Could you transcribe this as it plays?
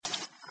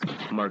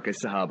Marcus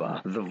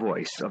Sahaba, the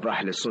voice of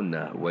Ahl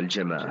Sunnah wal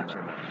Jama'ah.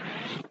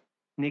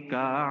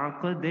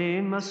 निकाह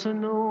दे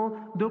मसनो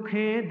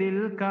दुखे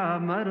दिल का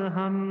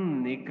मरहम,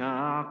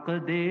 निकाह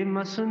दे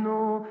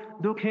मसनो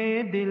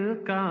दुखे दिल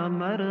का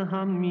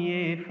मरहम,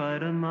 ये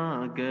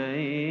फरमा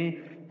गए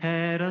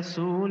है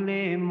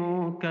रसूले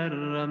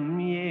मुकर्रम,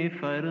 ये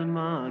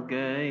फरमा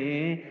गए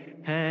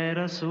है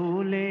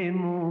रसूले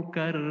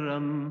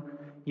मुकर्रम।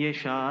 ये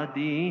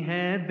शादी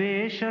है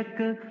बेशक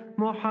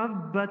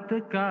मोहब्बत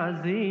का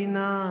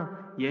जीना,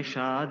 ये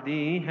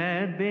शादी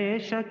है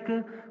बेशक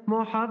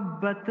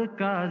मोहब्बत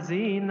का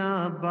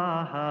जीना,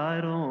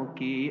 बहारों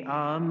की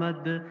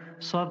आमद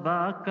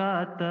सबा का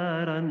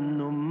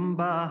तरन्नुम,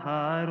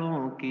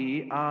 बहारों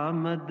की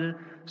आमद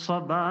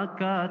सबा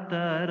का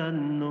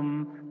तरन्नुम।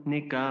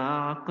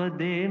 निकाह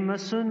दे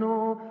मसनो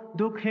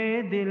दुखे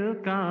दिल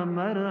का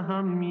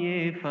मरहम, ये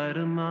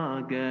फरमा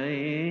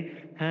गए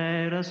है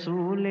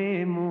रसूले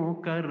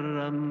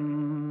मुकर्रम।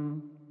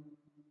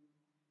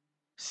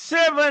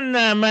 7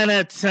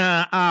 minutes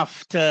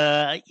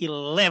after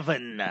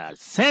 11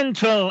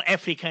 Central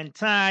African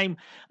Time.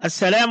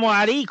 Assalamu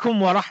alaikum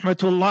wa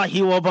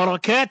rahmatullahi wa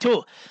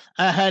barakatuh.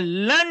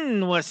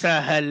 Ahlan wa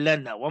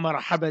sahlan wa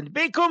marhaban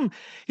bikum.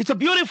 It's a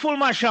beautiful,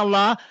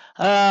 mashallah,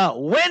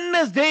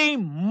 Wednesday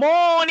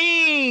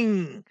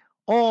morning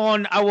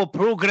on our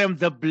program,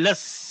 The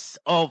Bliss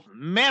of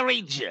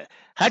Marriage.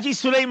 Haji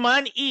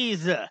Sulaiman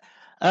is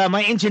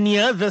my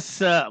engineer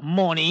this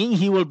morning.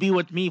 He will be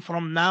with me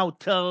from now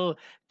till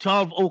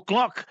 12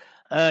 o'clock,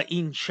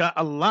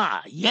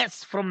 inshallah.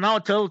 Yes, from now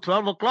till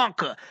 12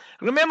 o'clock.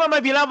 Remember, my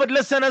beloved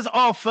listeners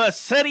of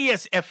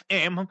Sirius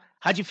FM,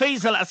 Haji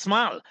Faisal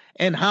Asmal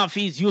and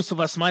Hafiz Yusuf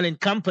Asmal and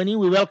company,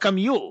 we welcome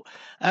you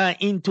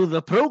into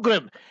the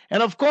program.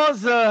 And of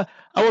course,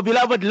 our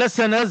beloved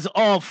listeners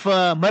of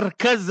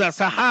Markaz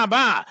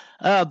Sahaba,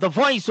 the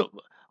voice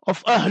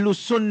of Ahlus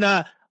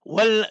Sunnah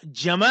wal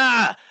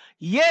Jama'ah.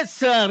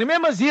 Yes,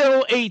 remember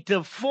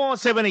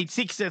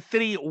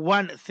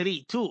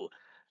 084-786-3132.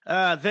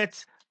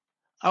 That's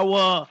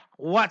our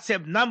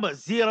WhatsApp number,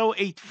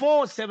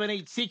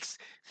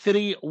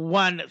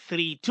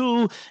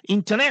 084-786-3132.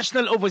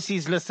 International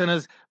overseas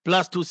listeners,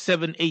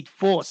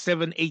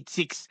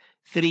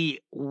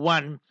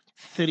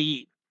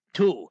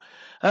 +278-4-786-3132.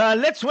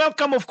 Let's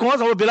welcome, of course,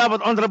 our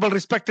beloved, honorable,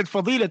 respected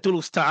Fadilatul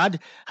Ustad,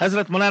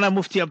 Hazrat Maulana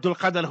Mufti Abdul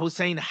Qadir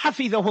Hussain,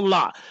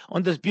 Hafidhahullah,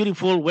 on this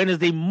beautiful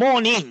Wednesday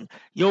morning,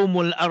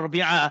 Yawmul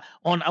Arbi'a,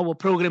 on our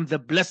program, The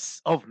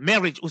Bliss of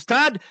Marriage.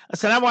 Ustad,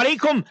 Assalamu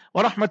alaikum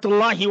wa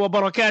rahmatullahi wa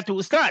barakatuh,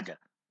 Ustad.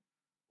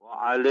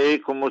 Wa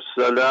alaikum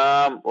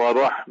assalam wa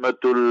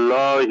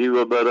rahmatullahi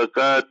wa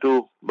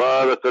barakatuh.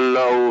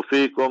 Barakallahu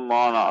feekum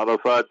wa ana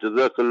arafat.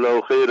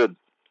 Jazakallahu khairan.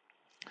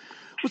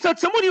 Ustad,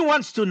 somebody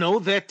wants to know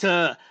that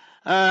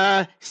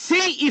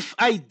say if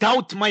I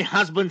doubt my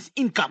husband's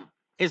income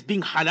as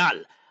being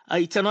halal.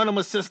 It's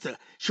anonymous sister.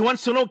 She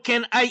wants to know,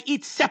 can I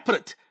eat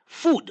separate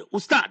food?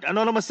 Ustad,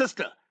 anonymous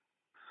sister.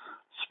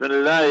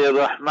 Bismillahir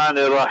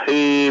Rahmanir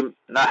Rahim.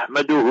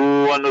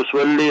 Nahmaduhu wa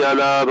nusalli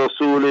ala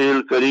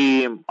rasulihil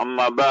kareem.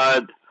 Amma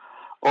ba'd.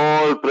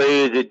 All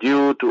praise is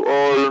due to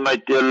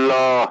Almighty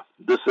Allah,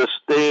 the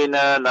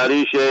sustainer,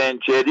 nourisher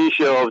and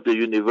cherisher of the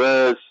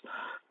universe.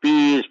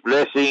 Peace,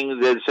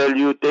 blessings and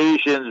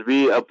salutations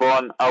be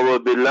upon our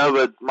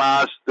beloved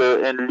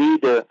master and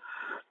leader,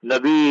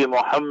 Nabi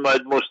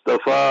Muhammad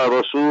Mustafa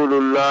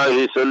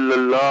Rasulullah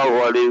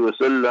sallallahu alayhi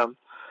wasallam.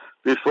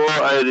 Before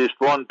I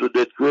respond to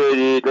that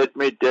query, let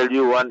me tell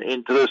you one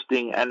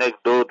interesting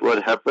anecdote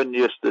what happened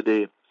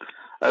yesterday.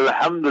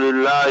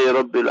 Alhamdulillah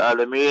Rabbil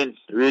Alameen.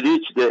 We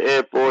reached the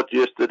airport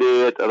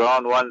yesterday at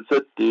around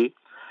 1:30.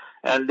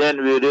 And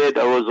then we read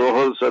our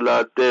Zuhur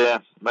Salat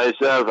there.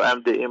 Myself,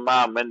 I'm the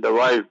Imam and the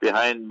wife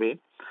behind me.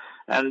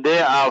 And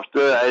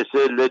thereafter I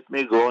said, let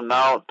me go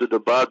now to the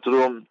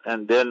bathroom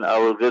and then I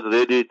will get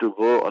ready to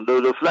go on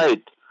the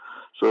flight.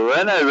 So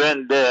when I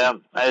went there,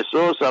 I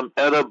saw some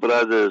Arab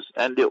brothers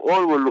and they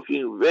all were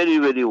looking very,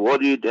 very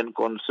worried and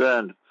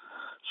concerned.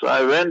 So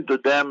I went to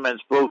them and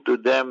spoke to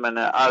them and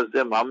I asked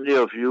them, how many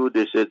of you?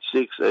 They said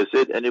 6. I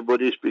said,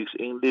 anybody speaks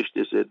English?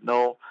 They said,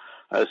 no.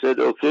 I said,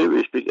 okay,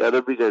 we speak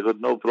Arabic. I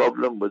got no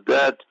problem with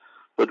that.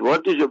 But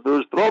what is your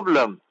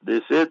problem?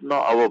 They said,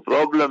 no, our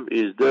problem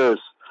is this,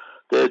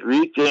 that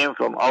we came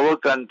from our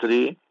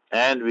country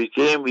and we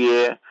came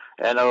here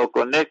and our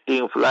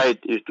connecting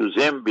flight is to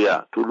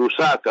Zambia, to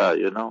Lusaka,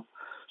 you know.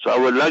 So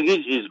our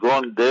luggage is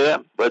gone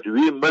there, but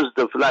we missed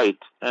the flight.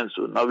 And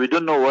so now we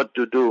don't know what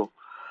to do.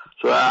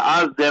 So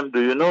I asked them, do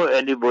you know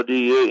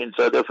anybody here in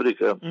South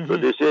Africa? Mm-hmm. So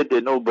they said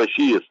they know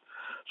Bashir.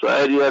 So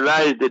I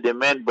realized that they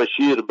meant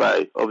Bashir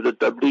Bhai of the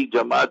Tabligh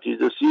Jamaat. He's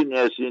a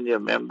senior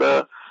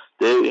member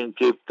there in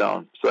Cape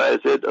Town. So I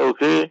said,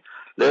 okay,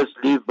 let's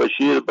leave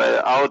Bashir Bhai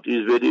out.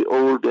 He's very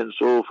old and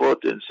so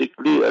forth and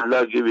sickly.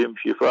 Allah give him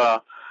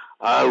shifa.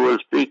 I will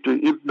speak to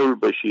Ibnul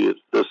Bashir,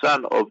 the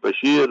son of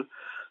Bashir.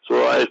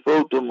 So I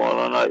spoke to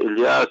Maulana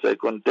Ilyas. I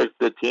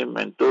contacted him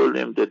and told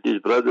him that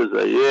these brothers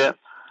are here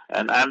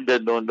and I'm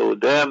that don't know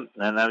them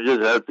and I'm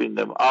just helping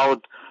them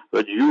out.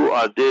 But you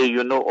are there,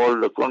 you know all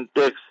the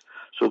context.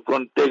 So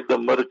contact the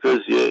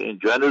Markaz here in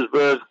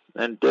Johannesburg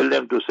and tell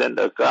them to send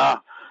a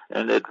car,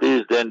 and at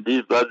least then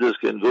these brothers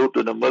can go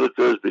to the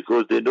Markaz,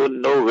 because they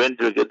don't know when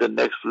to get the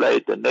next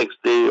flight, the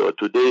next day or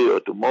today or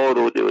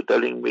tomorrow. They were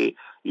telling me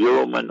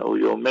Yeoman or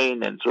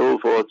Yomain and so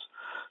forth.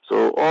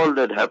 So all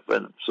that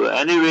happened. So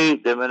anyway,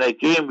 then when I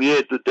came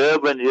here to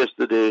Durban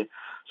yesterday,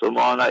 so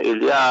Maulana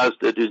Ilyas,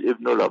 that is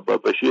Ibn Abba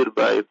Bashir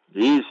Bhai,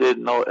 he said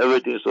now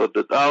everything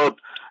sorted out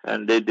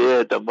and they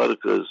there at the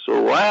Markaz.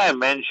 So why I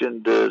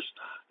mentioned this,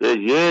 that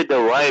here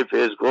the wife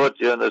has got,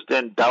 you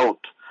understand, doubt.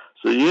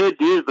 So here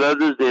these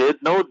brothers, they had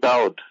no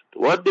doubt.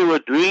 What they were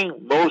doing,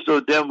 most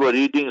of them were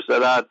reading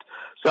Salat,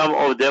 some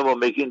of them were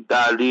making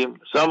Ta'aleem,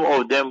 some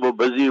of them were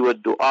busy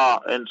with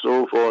Dua and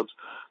so forth.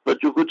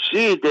 But you could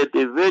see that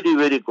they're very,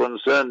 very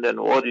concerned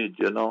and worried,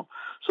 you know.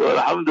 So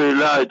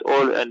Alhamdulillah, it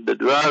all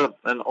ended well,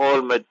 and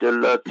all may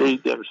Allah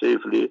take them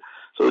safely.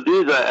 So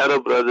these are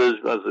Arab brothers,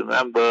 must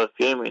remember,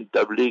 came in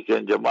Tabligh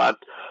and Jamaat.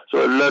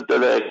 So Allah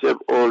Ta'ala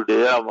accept all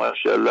their,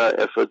 mashallah,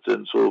 efforts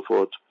and so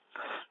forth.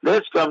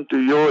 Let's come to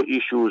your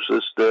issue,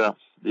 sister.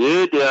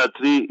 Here there are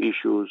three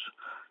issues.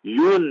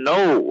 You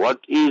know what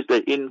is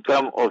the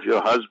income of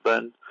your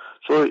husband.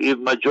 So if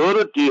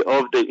majority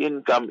of the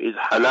income is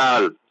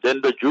halal,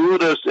 then the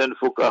jurists and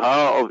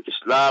fuqaha of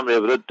Islam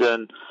have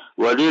written,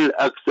 Walil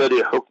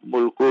akthari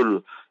hukmul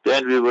kul.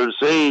 Then we will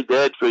say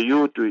that for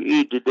you to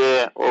eat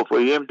there, or for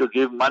him to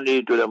give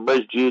money to the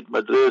masjid,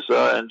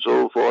 madrasa and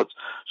so forth.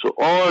 So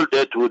all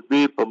that would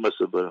be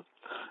permissible.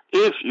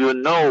 If you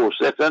know,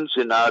 second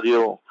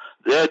scenario,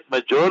 that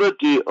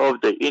majority of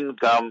the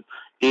income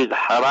is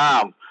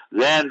haram,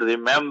 then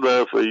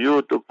remember for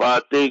you to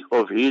partake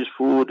of his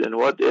food and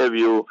what have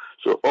you,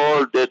 so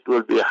all that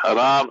will be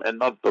haram and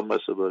not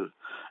permissible.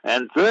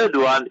 And third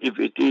one, if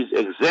it is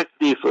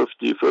exactly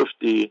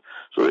 50-50,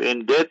 so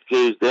in that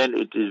case then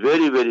it is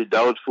very, very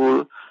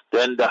doubtful.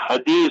 Then the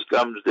hadith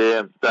comes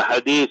there, the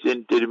hadith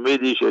in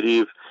Tirmidhi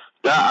Sharif,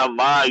 Da'a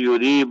ma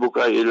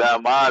yuribuka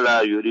ila ma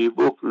la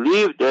yuribuk.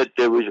 Leave that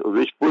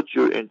which puts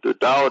you into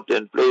doubt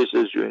and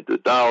places you into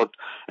doubt,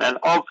 and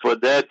opt for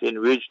that in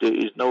which there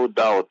is no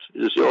doubt.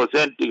 This is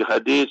authentic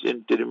hadith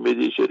in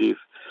Tirmidhi Sharif.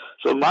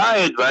 So my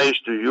advice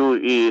to you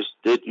is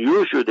that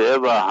you should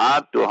have a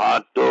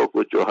heart-to-heart talk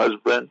with your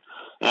husband,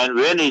 and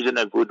when he's in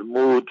a good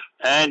mood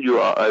and you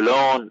are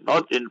alone,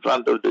 not in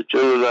front of the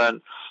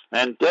children,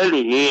 and tell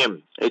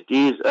him it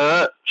is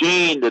a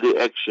chain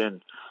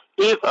reaction.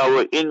 If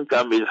our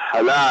income is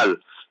halal,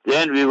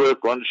 then we will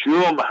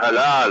consume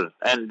halal,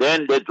 and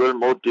then that will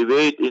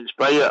motivate,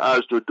 inspire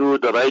us to do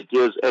the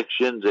righteous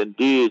actions and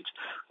deeds.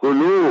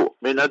 Kulu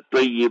minat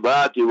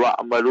tayyibati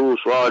wa'amalu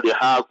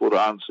salihah,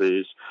 Quran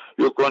says.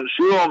 You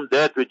consume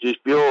that which is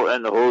pure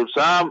and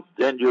wholesome,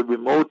 then you'll be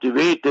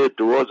motivated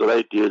towards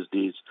righteous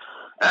deeds.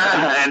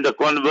 And the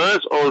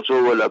converse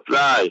also will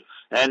apply.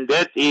 And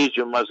that is,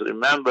 you must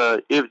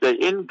remember, if the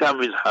income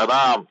is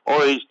haram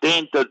or is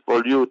tainted,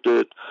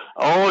 polluted,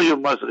 or you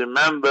must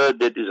remember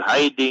that is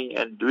hiding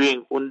and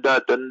doing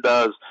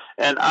tandas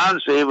and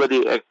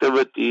unsavory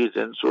activities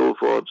and so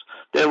forth,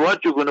 then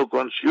what you're going to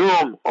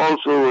consume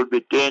also will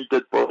be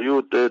tainted,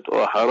 polluted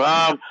or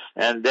haram,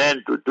 and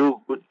then to do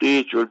good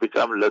deeds you will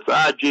become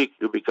lethargic,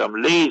 you become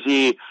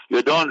lazy,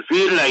 you don't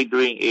feel like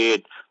doing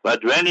it.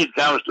 But when it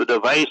comes to the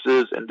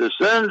vices and the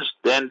sins,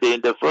 then they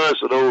in the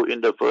first row,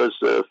 in the first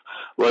serve,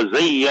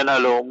 وَزَيَّنَ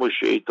لَهُمُ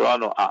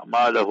الشَّيْطَانُ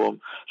أَعْمَالَهُم.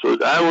 So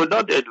I would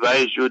not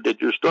advise you that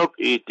you stop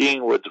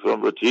eating with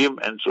him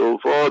and so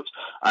forth,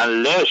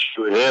 unless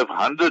you have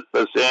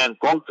 100%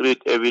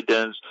 concrete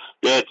evidence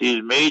that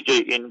his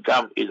major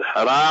income is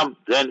haram,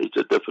 then it's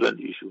a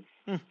different issue.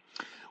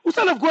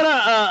 Ustad, I've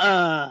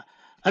got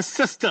a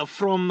sister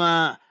from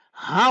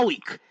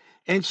Howick,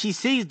 and she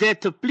says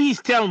that please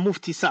tell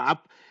Mufti Saab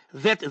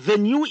that the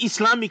new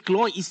Islamic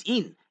law is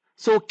in.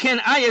 So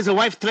can I as a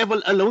wife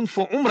travel alone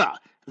for Umrah?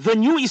 The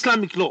new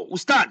Islamic law,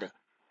 Ustad.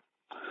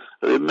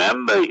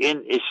 Remember,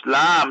 in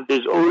Islam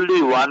there's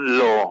only one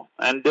law,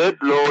 and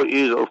that law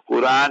is of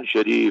Quran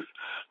Sharif.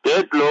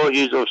 That law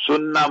is of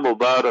Sunnah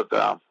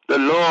Mubarakah, the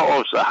law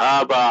of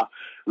Sahaba,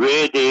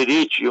 where they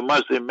reach, you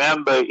must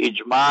remember,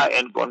 ijma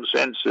and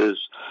consensus,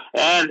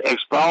 and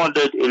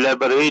expounded,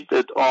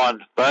 elaborated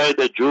on by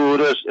the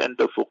jurists and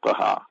the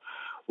fuqaha.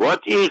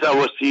 What is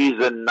our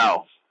season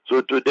now?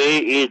 So today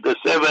is the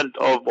 7th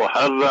of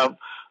Muharram,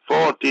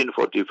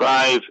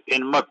 1445,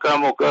 in Makkah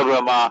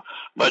Mukarramah,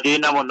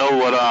 Medina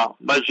Munawwara,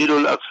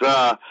 Masjidul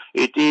Aqsa.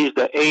 It is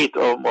the 8th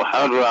of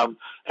Muharram,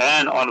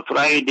 and on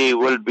Friday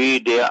will be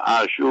their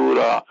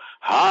Ashura.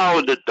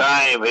 How the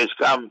time has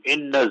come,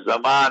 inna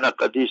zamana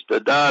qad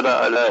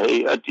istadara ala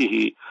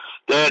hayatihi,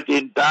 that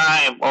in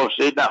time of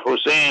Sayyidina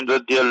Hussein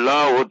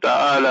radiyallahu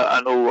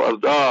ta'ala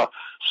anhu warda,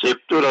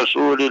 Sibtu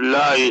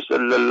Rasulullah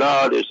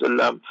sallallahu alayhi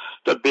wasallam,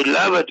 the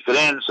beloved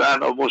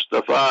grandson of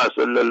Mustafa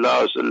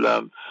sallallahu alayhi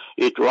wasallam.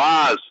 It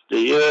was the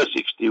year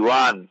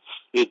 61.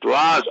 It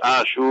was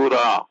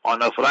Ashura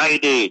on a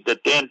Friday, the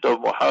 10th of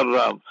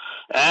Muharram,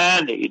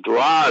 and it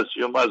was,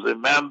 you must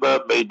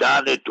remember,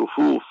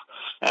 Maidan-e-Tufuf,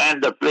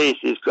 and the place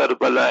is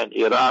Karbala in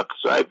Iraq.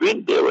 So I've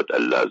been there with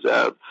Allah's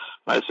help.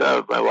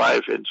 myself, my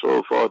wife, and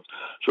so forth.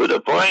 So the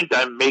point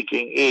I'm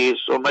making is,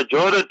 so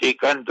majority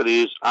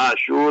countries,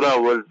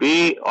 Ashura will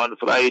be on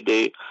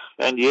Friday,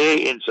 and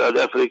in South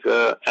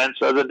Africa and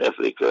Southern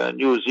Africa,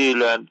 New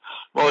Zealand,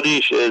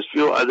 Mauritius,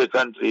 few other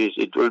countries,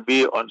 it will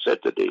be on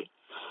Saturday.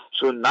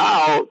 So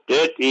now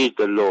that is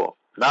the law.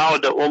 Now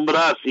the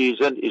Umrah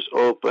season is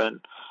open.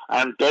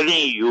 I'm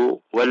telling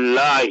you,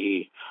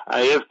 Wallahi,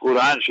 I have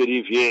Quran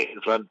Sharif here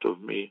in front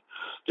of me,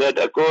 that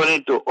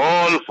according to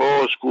all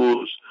four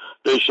schools,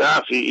 the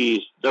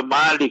Shafi'is, the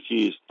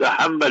Malikis, the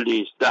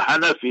Hanbalis, the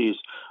Hanafis,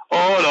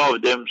 all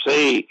of them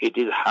say it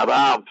is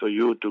haram for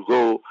you to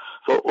go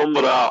for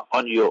Umrah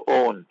on your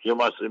own. You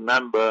must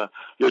remember,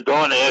 you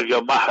don't have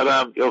your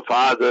mahram, your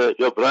father,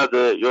 your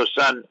brother, your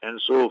son, and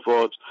so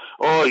forth,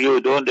 or you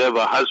don't have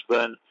a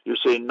husband. You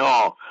say,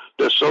 no,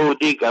 the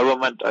Saudi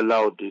government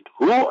allowed it.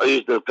 Who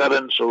is the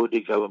current Saudi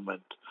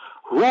government?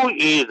 Who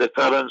is the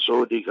current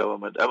Saudi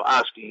government? I'm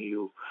asking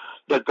you.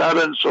 The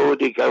current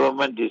Saudi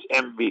government is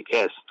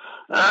MBS.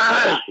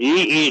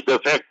 He is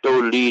the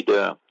facto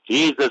leader.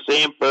 He is the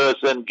same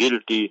person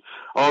guilty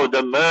of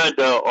the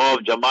murder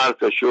of Jamal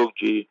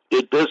Khashoggi.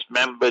 They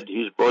dismembered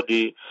his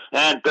body,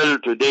 and till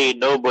today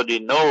nobody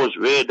knows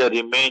where the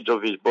remains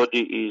of his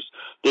body is.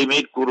 They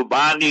made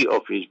kurbani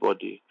of his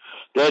body.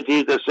 That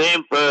is the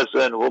same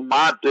person who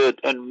martyred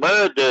and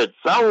murdered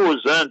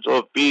thousands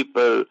of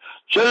people,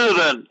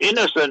 children,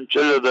 innocent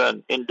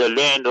children in the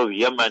land of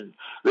Yemen,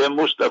 where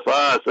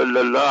Mustafa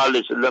sallallahu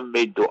alaihi wasallam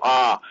made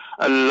dua,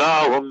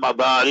 Allahumma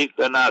barik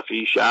lana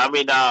fi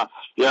Shamina,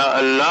 Ya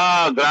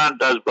Allah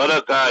grant us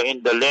barakah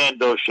in the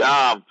land of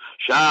Sham.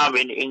 Sham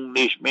in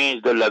English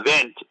means the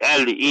Levant,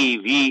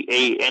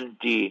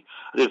 Levant,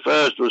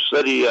 refers to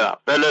Syria,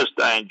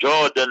 Palestine,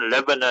 Jordan,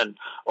 Lebanon.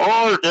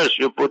 All this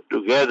you put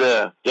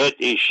together,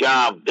 that is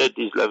Sham, that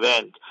is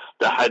Levant.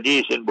 The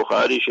hadith in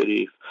Bukhari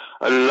Sharif.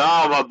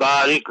 Allahumma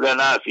barik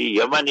lana fi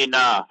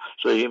Yamanina.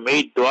 So he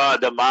made dua,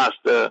 the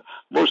master,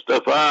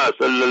 Mustafa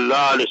sallallahu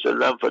alaihi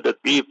wasallam, for the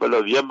people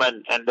of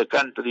Yemen and the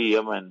country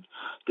Yemen.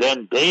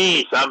 Then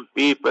some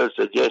people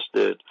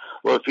suggested,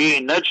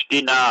 وَفِي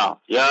نَجْدِنَا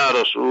Ya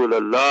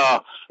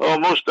Rasulullah, O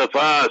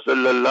Mustafa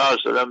sallallahu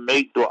alaihi wasallam,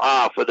 make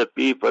dua for the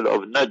people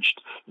of Najd.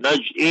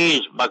 Najd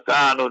is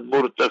Makanun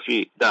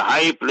Murtafi, the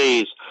high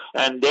place,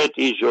 and that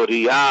is your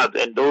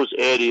Riyadh and those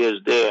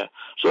areas there.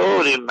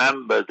 So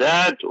remember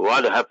that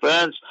what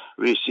happens,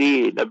 we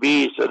see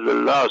Nabi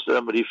sallallahu alaihi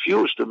wasallam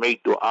refused to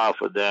make dua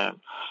for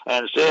them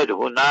and said,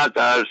 Hunaka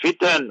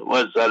al-fitan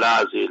was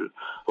zalazil.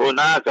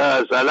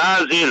 Hunaka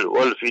zalazil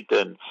wal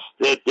fitan.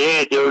 That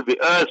there will be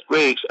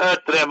earthquakes, earth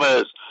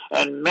tremors,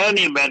 and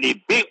many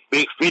big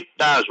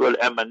fitnas will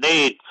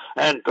emanate,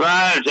 and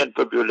trials and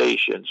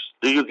tribulations.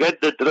 Do you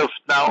get the drift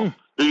now?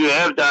 Do you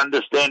have the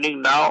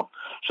understanding now?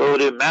 So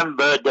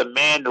remember, the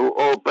man who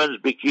opens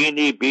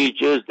bikini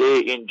beaches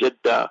there in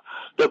Jeddah,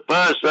 the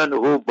person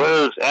who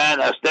builds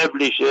and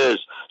establishes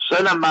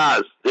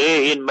cinemas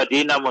there in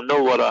Medina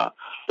Munawwara,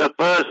 the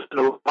person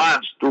who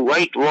wants to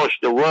whitewash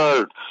the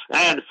world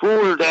and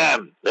fool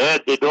them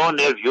that they don't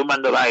have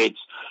human rights.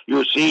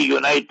 You see,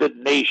 United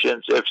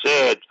Nations have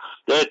said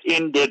that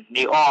in that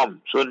Neom,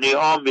 so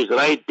Neom is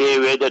right there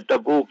where the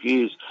Tabuk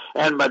is,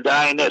 and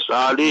Medina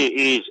Salih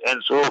is,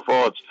 and so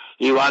forth.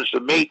 He wants to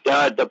make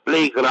that the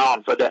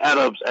playground for the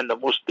Arabs and the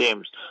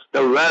Muslims,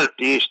 the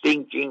wealthy,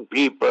 stinking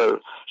people,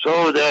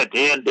 so that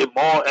then the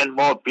more and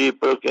more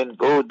people can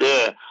go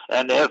there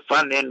and have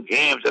fun and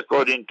games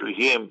according to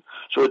him.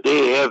 So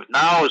they have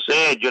now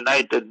said,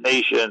 United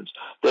Nations,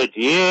 that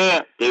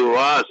there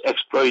was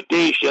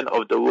exploitation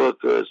of the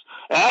workers.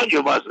 And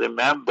you must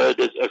remember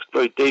this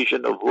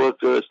exploitation of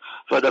workers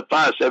for the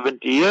past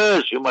 70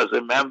 years. You must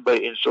remember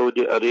in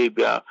Saudi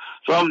Arabia,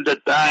 from the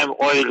time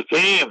oil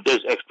came,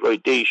 there's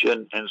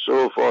exploitation and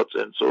so forth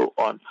and so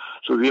on.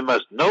 So we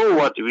must know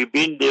what we've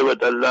been there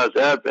with Allah's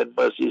help and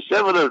mercy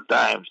several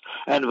times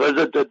and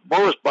visited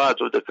most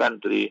parts of the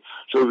country.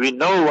 So we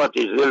know what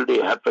is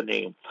really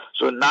happening.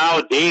 So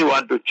now they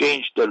want to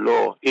change the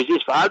law. Is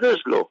his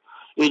father's law?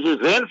 Is his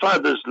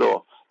grandfather's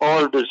law?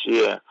 All this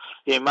year,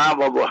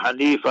 Imam Abu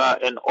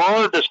Hanifa and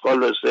all the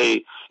scholars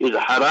say it's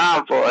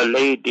haram for a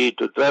lady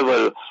to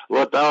travel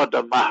without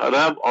a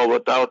mahram or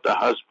without a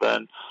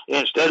husband.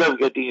 Instead of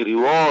getting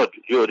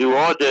you're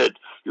rewarded,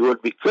 you will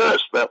be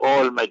cursed by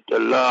Almighty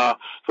Allah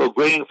for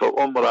going for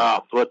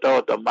Umrah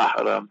without a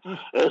mahram.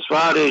 As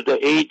far as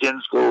the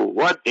agents go,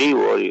 what they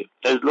worry?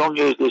 As long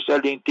as they're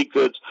selling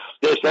tickets,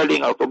 they're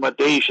selling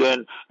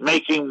accommodation,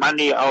 making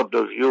money out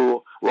of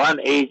you.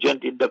 One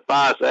agent in the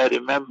past, I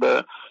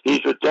remember, he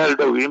should tell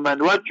the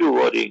women, what you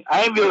worrying?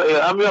 I'm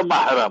your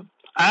mahram.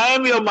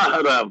 I'm your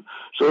mahram.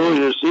 So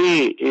you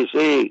see, he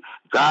say,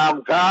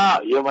 Kam ka,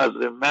 you must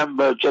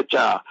remember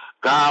chacha.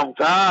 Kam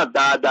ka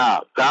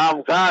dada.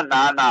 Kam ka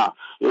nana.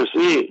 You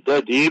see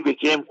that he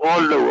became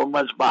all the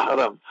women's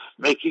mahram,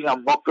 making a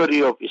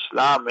mockery of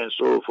Islam and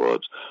so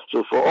forth.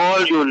 So for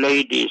all you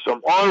ladies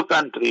from all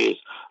countries,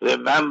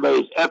 remember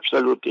it's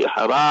absolutely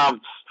haram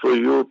for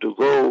you to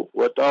go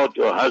without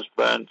your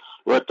husband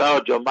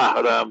without your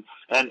mahram.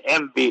 And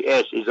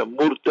MBS is a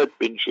murtad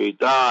bin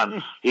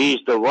shaitan. He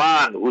is the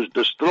one who's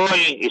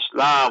destroying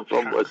Islam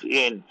from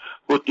within,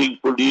 putting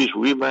police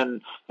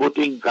women,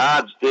 putting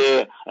guards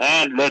there,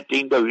 and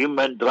letting the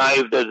women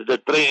drive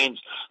the trains,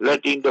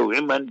 letting the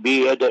women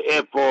be at the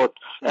airport,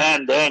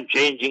 and then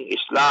changing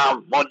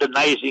Islam,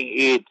 modernizing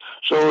it,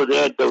 so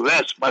that the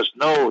West must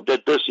know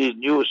that this is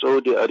new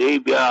Saudi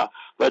Arabia.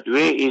 But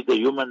where is the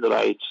human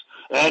rights?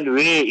 And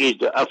where is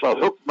the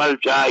hukm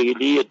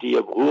al-jahiliyyati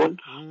yabghun?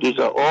 These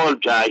are all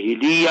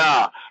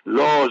jahiliyyah,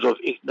 laws of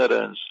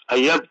ignorance.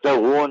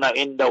 Ayabtahuna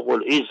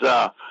indahul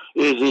izza.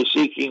 Is he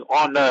seeking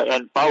honor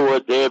and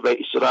power there by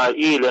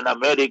Israel and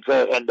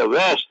America and the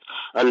West?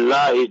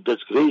 Allah is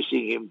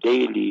disgracing him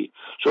daily.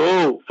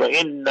 So,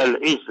 فَإِنَّ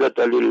الْعِزَّةَ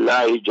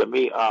لِلَّهِ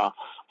جَمِيعًا.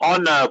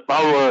 Honor,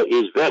 power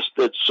is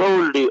vested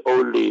solely,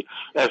 only,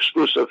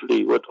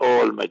 exclusively with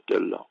Almighty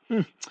Allah.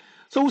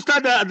 So,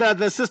 Ustad,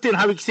 the sister in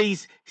Hawik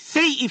says,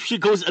 say if she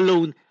goes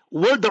alone,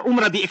 will the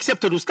Umrah be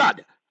accepted,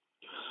 Ustad?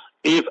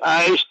 If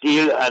I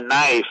steal a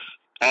knife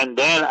and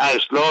then I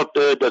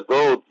slaughter the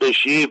goat, the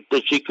sheep, the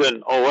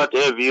chicken, or what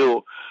have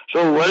you,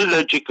 so will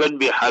the chicken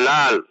be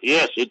halal?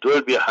 Yes, it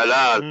will be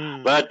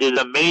halal, but there's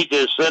a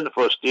major sin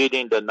for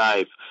stealing the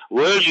knife.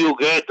 Will your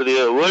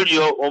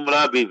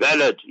Umrah be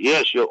valid?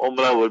 Yes, your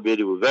Umrah will be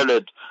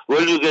valid.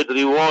 Will you get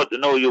reward?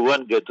 No, you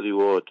won't get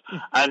reward.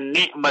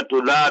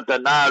 An-ni'matu la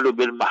tanalu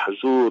bil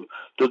mahzur.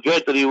 To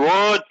get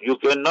reward, you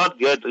cannot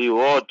get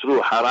reward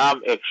through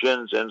haram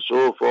actions and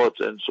so forth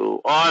and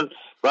so on.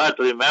 But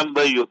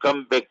remember, you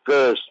come back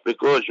cursed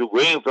because you're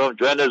going from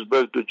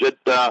Johannesburg to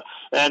Jeddah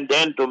and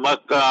then to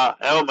Makkah,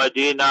 El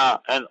Medina,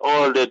 and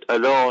all that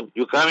alone.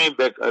 You're coming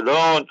back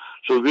alone.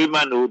 So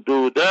women who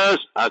do this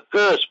are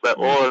cursed by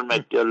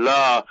Almighty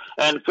Allah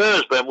and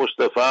cursed by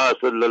Mustafa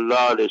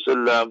sallallahu alaihi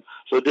wasallam.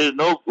 So there's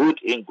no good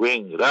in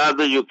going.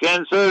 Rather you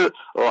cancel,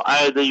 or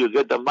either you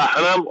get a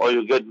mahram or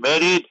you get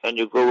married and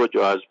you go with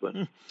your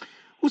husband.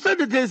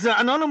 Ustad, there's an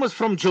anonymous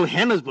from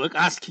Johannesburg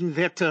asking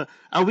that are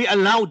we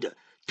allowed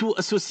to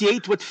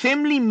associate with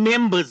family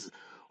members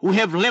who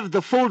have left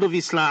the fold of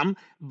Islam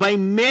by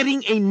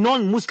marrying a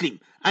non-Muslim?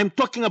 I'm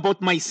talking about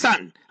my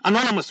son.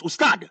 Anonymous,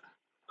 Ustad.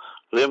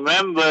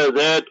 Remember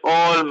that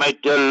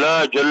Almighty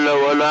Allah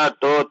Jalla wala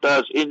taught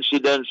us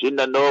incidents in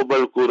the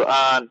noble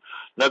Quran.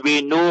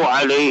 Nabi Nuh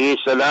alayhi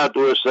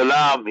salatu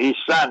wasalam, his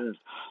son,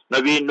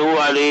 Nabi Nuh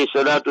alayhi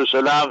salatu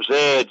wasalam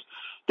said,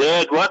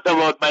 Dad, what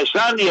about my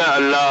son, Ya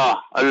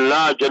Allah?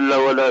 Allah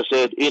Jalla wala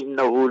said,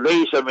 Innahu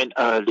laysa min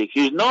ahlik.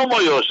 He's no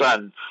more your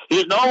son.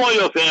 He's no more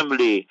your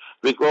family.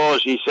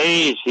 Because he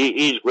says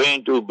he is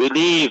going to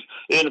believe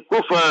in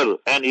kufr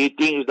and he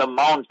thinks the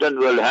mountain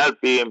will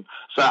help him.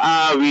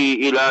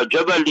 Sa'awi ila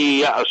jabali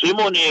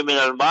ya'asimuni min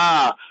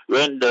al-ma.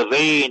 When the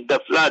rain,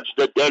 the floods,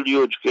 the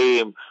deluge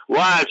came,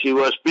 while she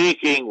was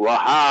speaking,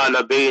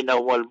 wahala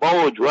bainahum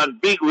al-mawj, one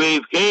big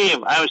wave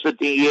came. I'm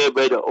sitting here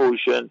by the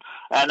ocean,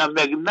 and a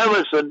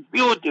magnificent,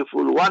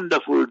 beautiful,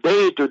 wonderful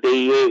day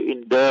today here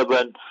in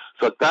Durban.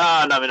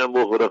 فَكَانَ مِنَ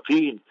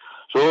الْمُغْرَقِينَ.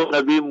 So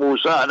Nabi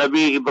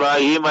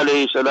Ibrahim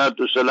alayhi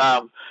salatu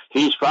salam,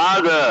 his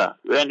father,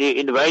 when he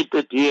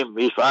invited him,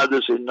 his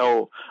father said,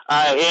 no,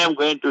 I am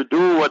going to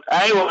do what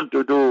I want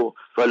to do.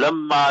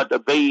 فَلَمَّا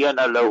تَبَيَّنَ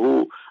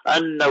لَهُ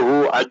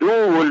أَنَّهُ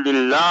عَدُوٌّ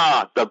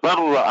لِلَّهِ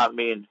تَبَرَّأَ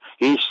مِنْهُ.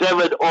 He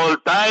severed all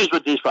ties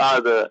with his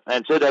father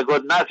and said, I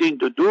got nothing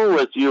to do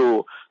with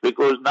you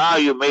because now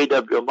you made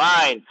up your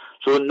mind.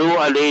 So Nuh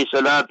alayhi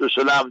salatu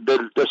salam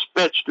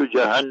dispatched to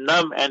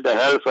Jahannam and the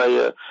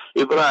hellfire.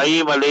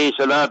 Ibrahim alayhi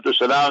salatu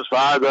salam's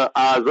father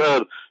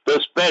Azar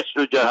dispatched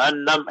to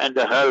Jahannam and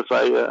the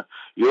hellfire.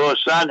 Your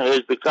son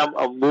has become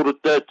a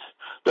murtad.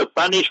 The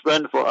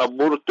punishment for a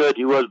murtad,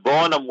 he was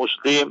born a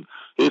Muslim.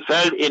 He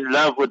fell in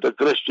love with a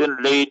Christian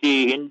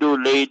lady, Hindu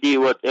lady,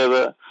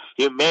 whatever.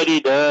 He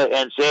married her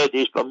and said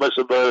it's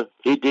permissible.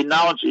 He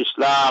denounced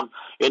Islam.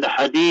 In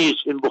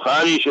hadith, in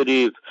Bukhari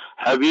Sharif,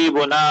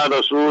 Habibuna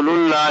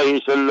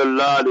Rasulullah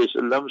sallallahu alayhi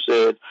wasallam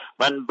said,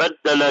 Man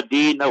baddala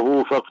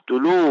deenahu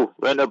faqtuluh.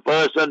 When a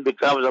person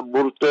becomes a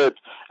murtad,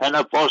 an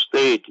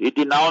apostate, he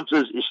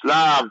denounces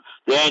Islam,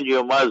 then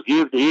you must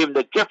give him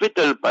the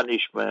capital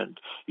punishment.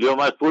 You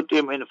must put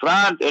him in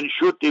front and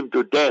shoot him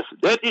to death.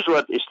 That is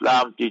what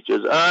Islam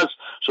teaches us.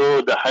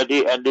 So the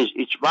hadith and this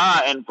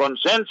ijma and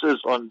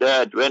consensus on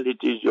that when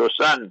it is your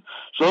son.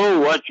 So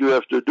what you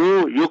have to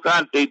do, you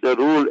can't take the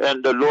rule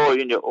and the law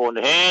in your own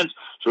hands.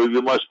 So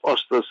you must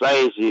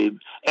ostracize him,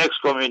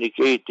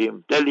 excommunicate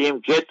him, tell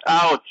him, get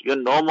out, you're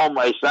no more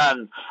my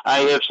son. I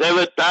have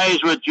severed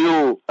ties with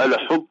you.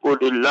 Al-hubbu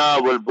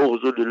lillah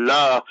wal-bughzu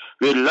lillah.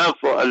 We love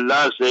for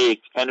Allah's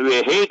sake and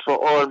we hate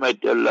for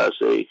Almighty Allah's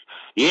sake.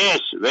 Yes,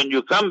 when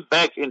you come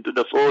back into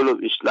the fold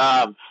of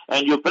Islam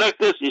and you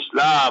practice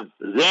Islam,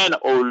 then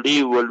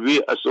only will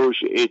we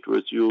associate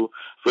with you.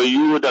 For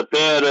you, the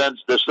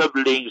parents, the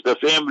siblings, the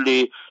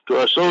family, to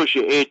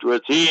associate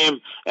with him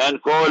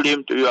and call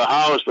him to your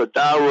house for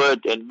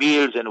dawat and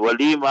meals and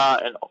walima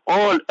and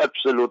all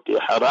absolutely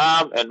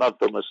haram and not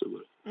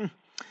permissible.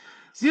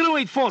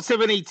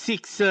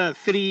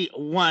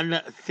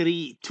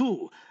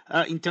 084-786-3132.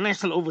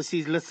 international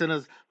overseas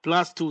listeners,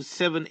 +2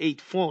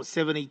 784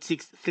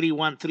 786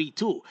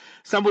 3132.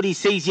 Somebody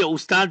says here,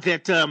 Ustad,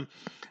 that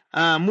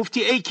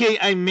Mufti AK,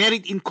 I'm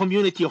married in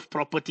community of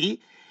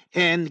property,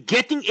 and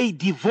getting a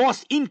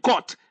divorce in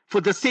court for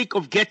the sake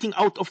of getting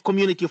out of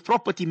community of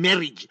property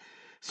marriage.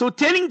 So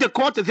telling the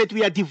court that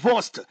we are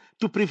divorced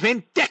to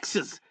prevent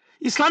taxes,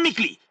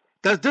 Islamically,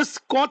 does this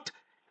count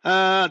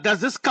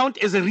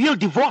as a real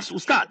divorce,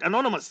 Ustad,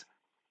 anonymous?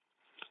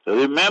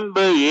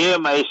 Remember here,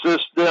 my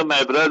sister,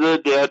 my brother,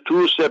 there are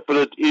two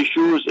separate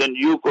issues and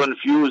you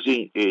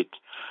confusing it.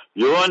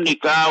 Your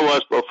nikah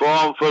was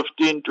performed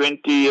 15,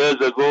 20 years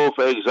ago,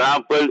 for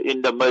example,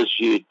 in the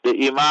masjid. The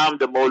imam,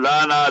 the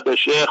maulana, the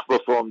sheikh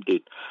performed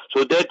it.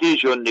 So that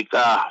is your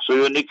nikah. So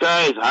your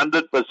nikah is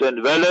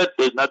 100% valid.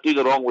 There's nothing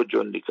wrong with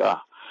your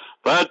nikah.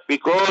 But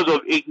because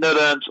of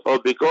ignorance or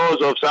because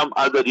of some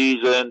other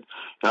reason,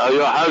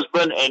 your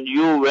husband and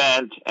you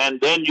went and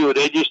then you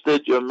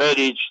registered your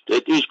marriage,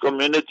 that is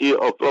community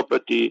or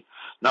property.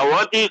 Now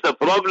what is the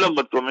problem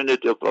with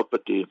community or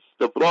property?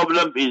 The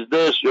problem is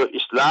this: your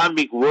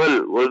Islamic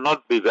will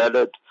not be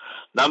valid.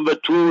 Number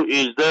two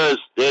is this,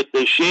 that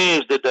the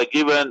shares that are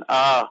given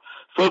are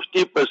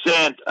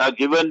 50% are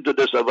given to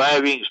the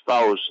surviving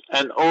spouse,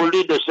 and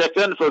only the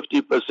second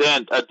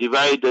 50% are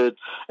divided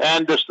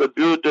and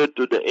distributed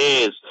to the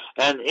heirs.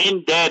 And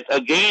in that,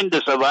 again,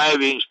 the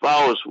surviving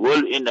spouse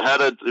will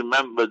inherit,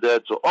 remember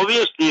that. So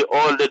obviously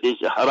all that is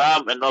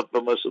haram and not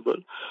permissible.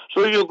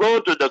 So you go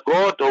to the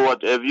court or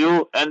what have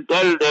you and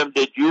tell them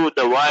that you,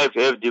 the wife,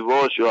 have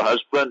divorced your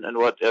husband and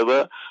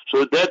whatever.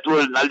 So that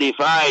will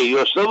nullify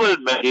your civil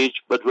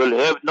marriage but will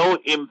have no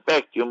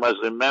impact, you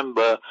must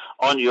remember,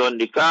 on your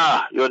nikah.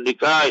 Your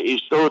nikah is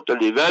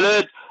totally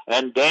valid,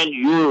 and then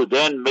you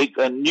then make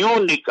a new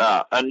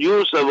nikah, a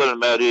new civil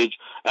marriage,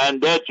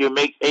 and that you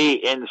make A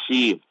and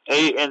C.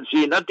 A and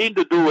C, nothing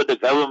to do with the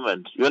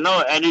government. You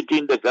know,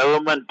 anything the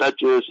government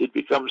touches, it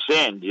becomes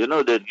sand. You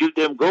know, they give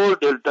them gold,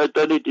 they'll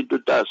turn it into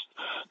dust.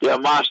 They are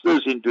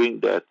masters in doing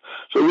that.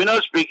 So we're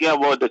not speaking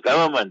about the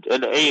government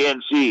and A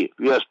and C.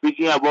 We are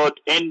speaking about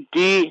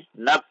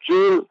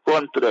anti-nuptial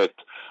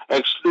contract,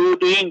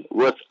 excluding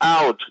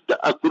without the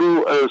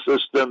accrual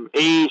system,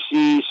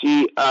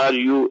 ACCRUAL,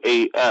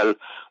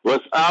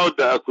 without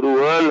the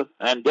accrual,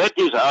 and that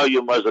is how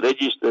you must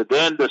register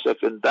then the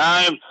second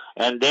time,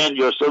 and then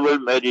your civil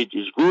marriage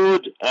is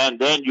good, and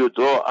then you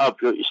draw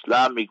up your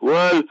Islamic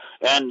will,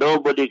 and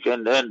nobody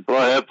can then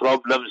have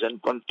problems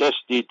and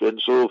contest it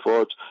and so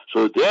forth.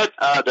 So that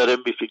are the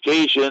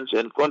ramifications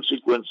and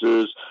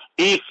consequences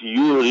if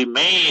you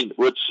remain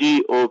with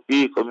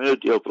COP,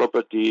 community of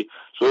property.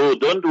 So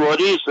don't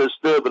worry,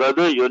 sister,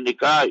 brother, your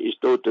nikah is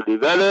totally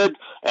valid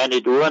and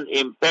it won't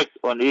impact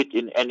on it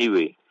in any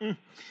way.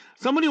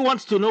 Somebody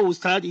wants to know,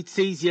 Ustad, it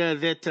says here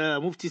that,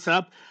 Mufti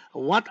Saab,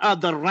 what are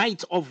the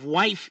rights of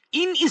wife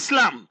in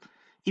Islam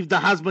if the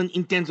husband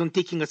intends on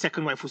taking a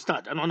second wife,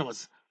 Ustad?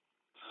 Anonymous.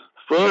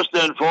 First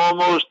and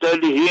foremost,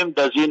 tell him,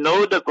 does he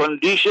know the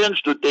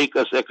conditions to take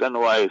a second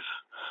wife?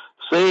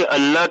 Say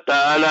Allah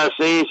Ta'ala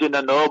says in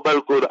the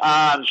Noble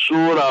Quran,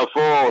 Surah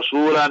 4,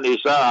 Surah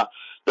Nisa,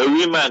 the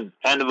women,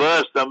 and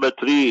verse number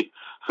 3,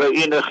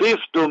 فَإِنْ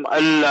خِفْتُمْ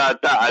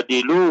أَلَّا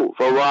تَعْدِلُوا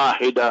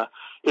فَوَاحِدًا.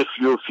 If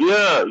you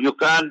fear you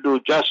can't do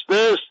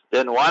justice,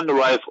 then one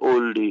wife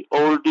only.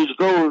 Old is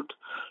gold.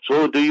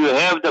 So do you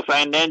have the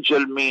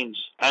financial means?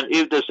 And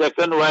if the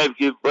second wife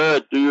give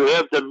birth, do you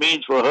have the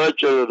means for her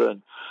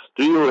children?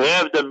 Do you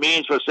have the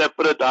means for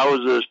separate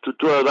houses to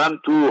run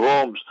two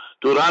homes?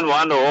 To run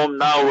one home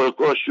now will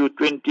cost you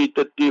 20,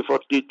 30,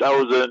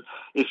 40,000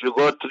 if you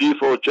got 3,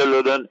 4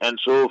 children and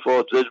so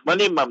forth. There's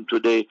minimum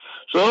today.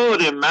 So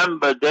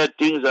remember that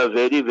things are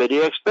very, very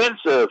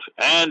expensive.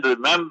 And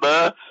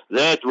remember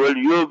that will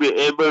you be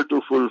able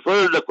to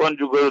fulfill the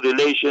conjugal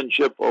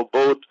relationship of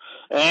both?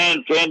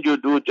 And can you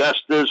do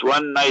justice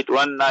one night,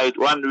 1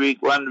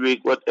 week,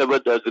 whatever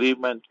the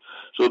agreement?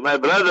 So my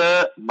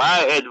brother, my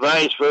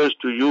advice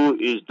first to you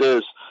is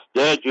this,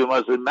 that you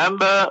must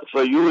remember,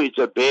 for you it's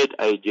a bad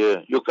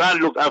idea. You can't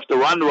look after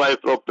one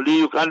wife properly,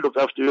 you can't look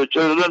after your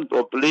children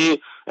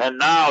properly, and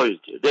now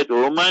that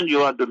woman you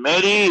want to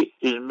marry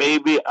is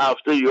maybe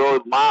after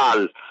your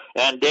mal,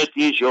 and that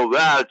is your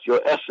wealth,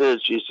 your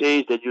assets. She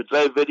says that you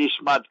drive very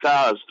smart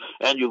cars,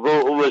 and you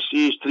go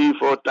overseas 3,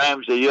 4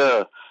 times a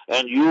year,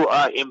 and you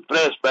are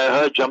impressed by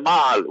her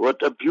Jamal,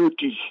 what a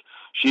beauty.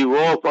 She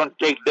wore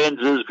contact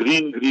lenses,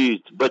 green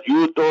greased, but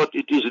you thought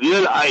it is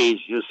real eyes,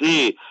 you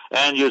see.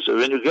 And you say,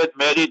 when you get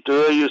married to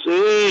her, you say,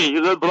 hey,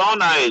 you got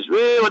brown eyes.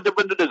 Hey, what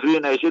happened to the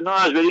green eyes? You know,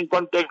 I was wearing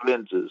contact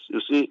lenses,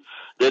 you see.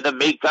 Then the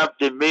makeup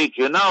they make,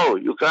 you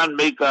can't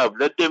make up.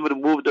 Let them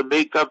remove the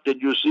makeup, then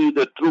you see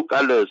the true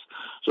colors.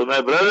 So my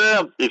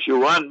brother, if you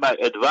want my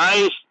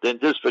advice, then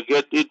just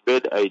forget it,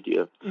 bad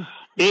idea.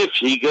 If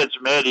he gets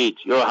married,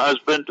 your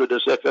husband to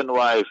the second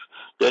wife,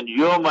 then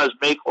you must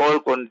make all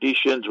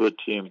conditions with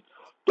him.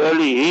 Tell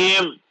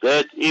him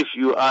that if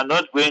you are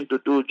not going to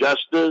do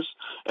justice,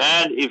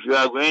 and if you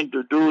are going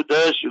to do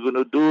this, you're going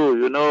to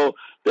do,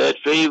 that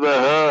favor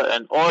her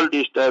and all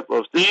these type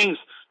of things,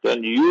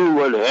 then you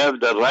will have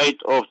the right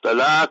of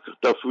talaq,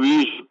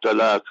 tafweez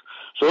talaq.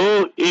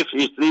 So if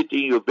he's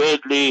treating you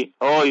badly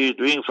or he's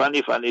doing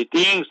funny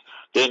things,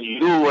 then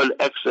you will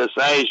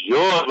exercise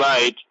your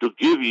right to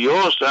give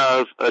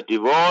yourself a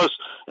divorce,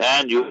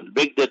 and you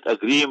make that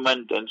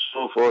agreement and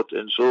so forth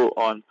and so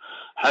on.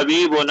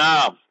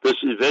 Habibuna, this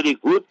is very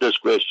good, this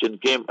question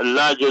came.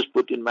 Allah just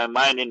put in my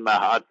mind, in my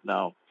heart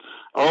now.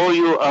 Oh,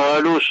 you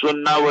Ahlu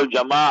Sunnah wal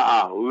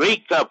Jama'ah,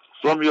 wake up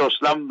from your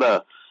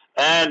slumber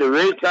and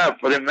wake up,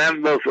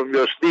 remember from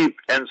your sleep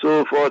and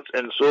so forth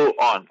and so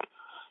on.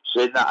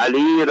 Sayyidina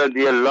Ali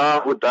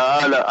radiallahu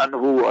ta'ala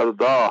anhu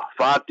ardah,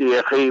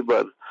 Fatih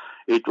Khaybar.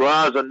 It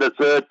was on the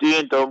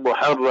 13th of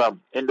Muharram,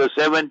 in the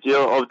 7th year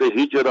of the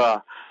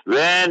Hijrah,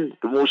 when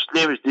the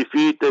Muslims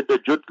defeated the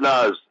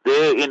Jutlas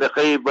there in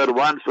Khaybar,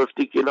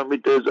 150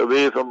 kilometers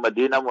away from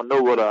Medina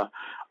Munawwara.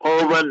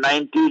 Over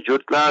 90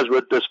 Jutlas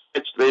were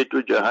dispatched straight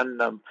to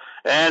Jahannam,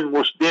 and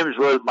Muslims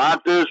were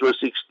martyrs were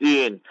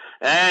 16.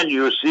 And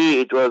you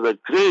see, it was a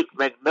great,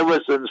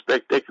 magnificent,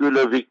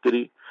 spectacular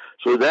victory.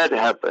 So that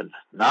happened.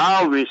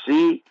 Now we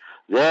see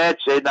that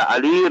Sayyidina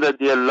Ali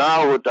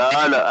radiallahu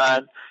ta'ala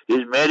an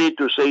is married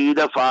to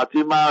Sayyida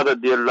Fatima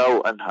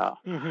radiallahu anha.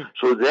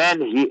 So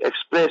then he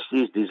expressed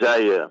his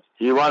desire.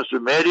 He wants to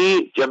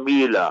marry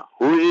Jamila.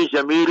 Who is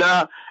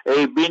Jamila?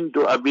 A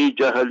bintu Abi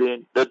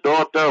Jahlin, the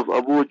daughter of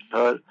Abu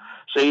Jahl.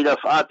 Sayyida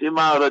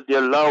Fatima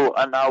radiallahu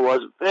anha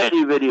was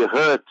very, very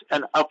hurt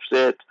and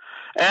upset.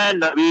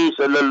 And Nabi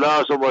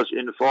sallallahu alaihi wasallam was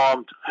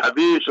informed.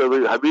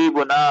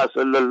 Habibuna sallallahu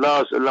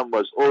alaihi wasallam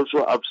was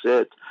also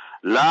upset.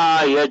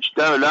 لا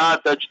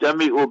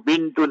تجتمع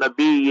بنت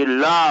نبي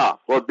الله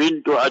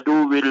وبنت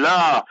عدو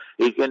الله.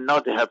 It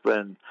cannot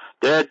happen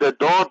that the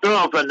daughter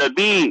of a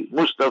Nabi,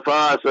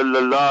 Mustafa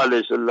sallallahu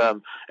alaihi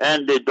wasallam,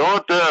 and the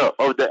daughter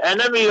of the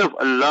enemy of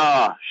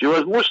Allah, she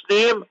was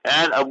Muslim,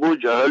 and Abu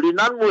Jahl,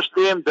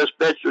 non-Muslim,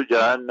 dispatched to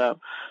Jahannam.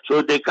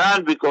 So they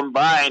can't be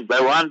combined by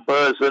one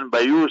person, by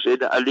you,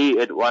 Sayyidina Ali,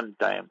 at one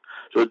time.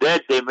 So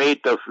that they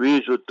made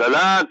tafweez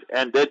talaq,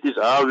 and that is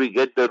how we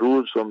get the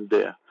rules from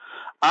there.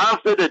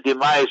 After the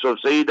demise of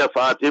Sayyida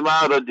Fatima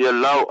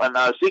radiallahu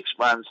anha, 6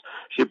 months,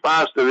 she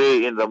passed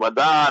away in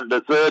Ramadan,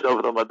 the 3rd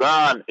of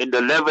Ramadan, in the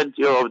 11th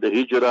year of the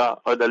Hijrah,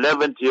 or the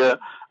 11th year,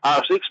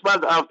 6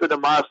 months after the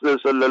Master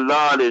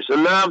sallallahu alayhi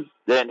wasallam,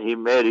 then he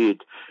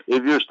married.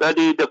 If you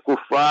study the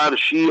Kuffar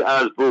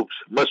Shi'a's books,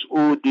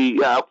 Mas'udi,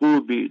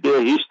 Yaqubi,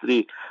 their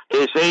history,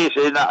 they say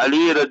Sayyidina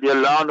Ali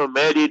radiallahu anhu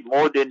married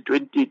more than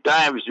 20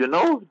 times,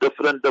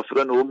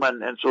 different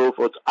women and so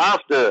forth,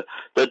 after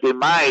the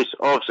demise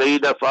of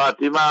Sayyida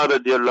Fatima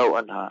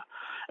radiallahu anha.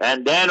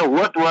 And then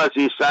what was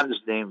his son's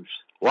names?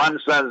 One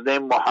son's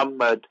name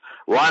Muhammad,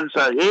 one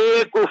son,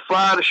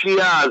 Kuffar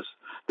Shi'as.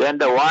 Then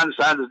the one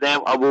son's name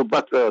Abu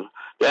Bakr,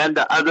 then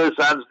the other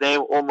son's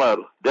name Umar,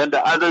 then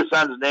the other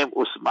son's name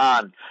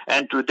Usman.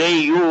 And today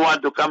you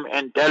want to come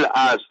and tell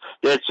us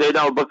that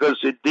Sayyidina Abu Bakr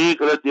Siddiq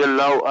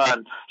radiallahu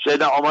an,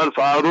 Sayyidina Umar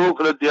Farooq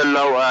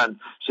radiallahu an,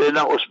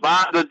 Sayyidina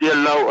Usman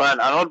radiallahu an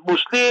are not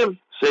Muslim.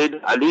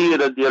 Sayyidina Ali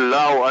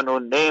radiallahu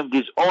anhu named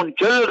his own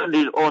children,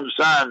 his own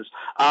sons,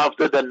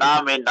 after the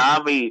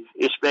Nami,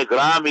 Isme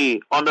Grami,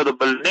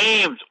 honorable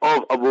names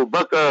of Abu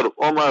Bakr,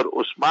 Umar,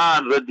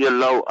 Usman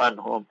radiallahu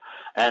anhum.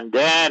 And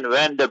then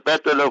when the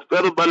Battle of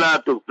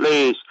Karbala took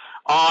place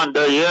on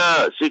the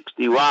year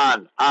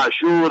 61,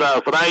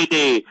 Ashura,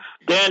 Friday,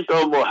 10th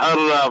of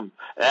Muharram,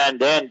 and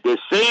then the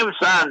same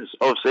sons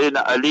of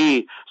Sayyidina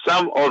Ali,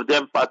 some of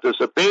them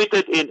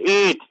participated in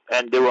it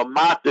and they were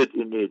martyred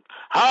in it.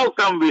 How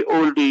come we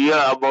only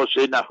hear about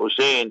Sayyidina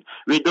Hussein?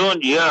 We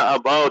don't hear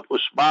about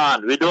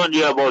Usman, we don't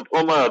hear about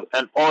Umar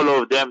and all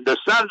of them, the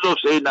sons of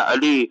Sayyidina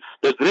Ali,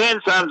 the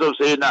grandsons of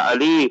Sayyidina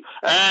Ali,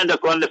 and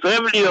the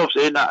family of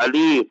Sayyidina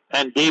Ali,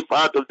 and they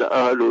part of the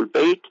Ahlul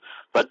Bayt.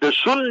 But the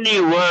Sunni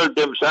world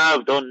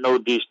themselves don't know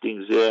these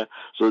things here.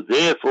 So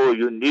therefore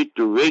you need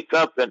to wake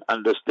up and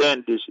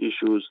understand these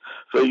issues.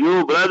 For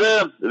you,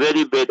 brother,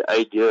 very bad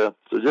idea.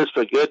 So just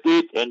forget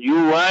it. And you,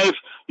 wife,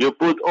 you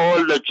put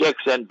all the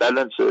checks and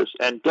balances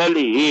and tell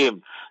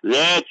him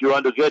that you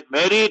want to get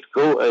married,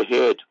 go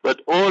ahead.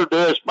 But all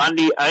this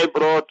money I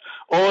brought,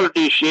 all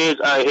these shares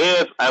I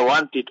have, I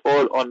want it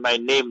all on my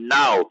name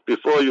now,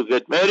 before you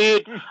get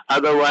married.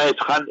 Otherwise,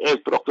 Khan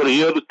ek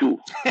procure too.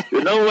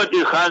 You know what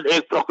is Khan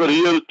ek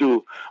procure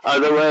too?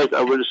 Otherwise,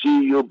 I will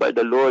see you by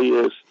the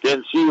lawyers.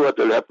 Then see what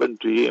will happen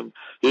to him.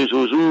 His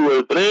wuzu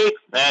will break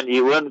and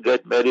he won't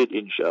get married,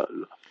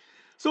 inshallah.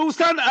 So,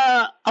 Ustad,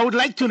 I would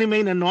like to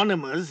remain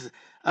anonymous.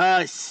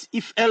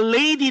 If a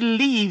lady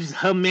leaves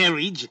her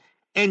marriage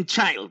and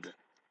child,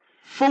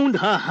 phoned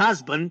her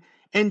husband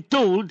and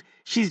told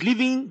she's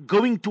leaving,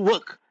 going to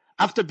work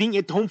after being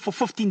at home for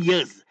 15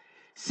 years,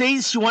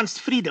 says she wants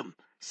freedom,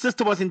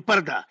 sister was in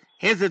Parda,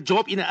 has a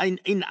job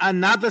in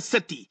another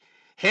city,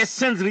 has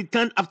since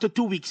returned after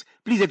 2 weeks.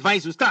 Please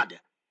advise Ustad.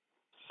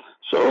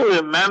 So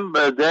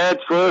remember that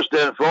first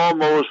and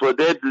foremost, for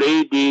that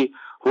lady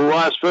who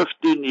was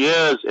 15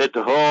 years at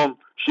home,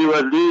 she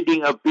was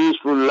leading a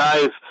peaceful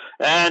life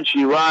and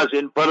she was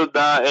in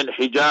parda and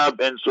hijab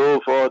and so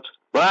forth.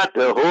 But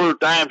the whole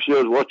time she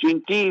was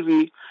watching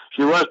TV,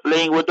 she was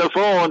playing with the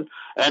phone,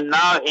 and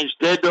now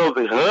instead of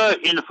her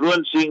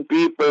influencing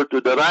people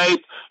to the right,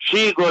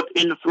 she got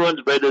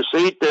influenced by the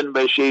Satan,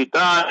 by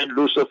Shaitan and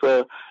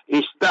Lucifer.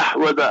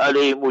 استحوذ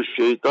عليهم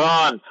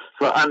الشيطان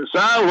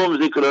فأنساهم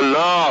ذكر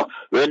الله.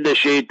 When the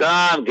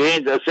Shaitan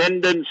gains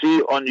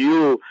ascendancy on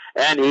you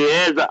and he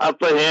has the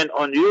upper hand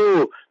on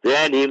you,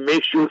 then he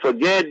makes you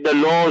forget the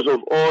laws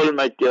of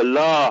Almighty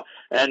Allah.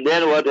 And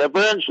then what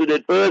happens to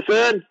that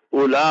person?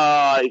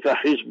 Ulaika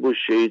hizbu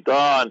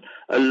shaitan.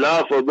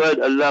 Allah forbid,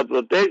 Allah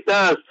protect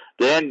us.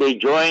 Then they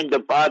join the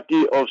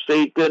party of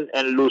Satan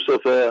and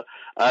Lucifer.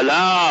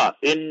 Allah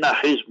inna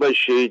hizba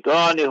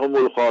shaitani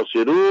humul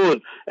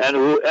khasirun. And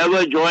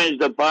whoever joins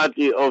the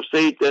party of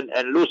Satan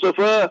and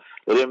Lucifer,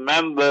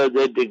 remember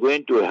that they're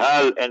going to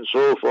hell and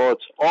so forth.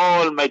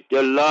 Almighty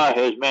Allah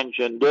has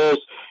mentioned this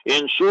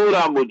in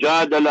Surah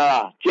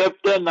Mujadala,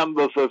 chapter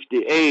number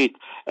 58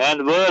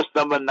 and verse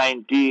number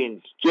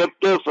 19.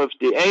 Chapter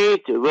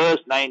 58, verse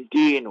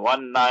 19,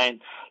 19.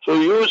 So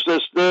you,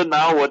 sister,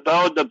 now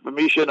without the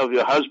permission of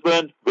your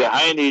husband,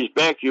 behind his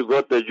back you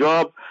got the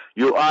job.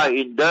 You are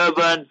in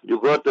Durban,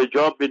 you got the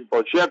job in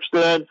Port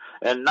Shepstone,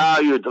 and now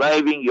you're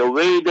driving your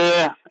way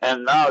there,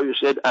 and now you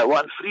said, I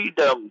want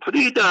freedom,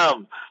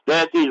 freedom.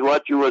 That is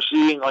what you were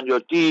seeing on your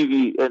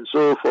TV and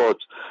so forth.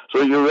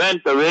 So you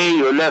went away,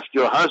 you left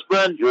your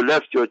husband, you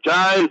left your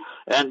child,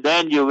 and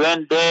then you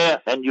went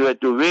there and you had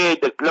to wear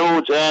the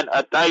clothes and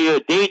attire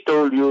they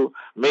told you,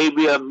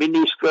 maybe a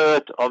mini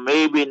skirt or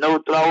maybe no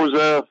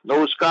trouser,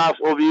 no scarf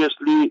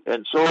obviously,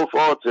 and so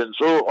forth and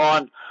so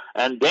on.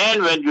 And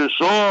then when you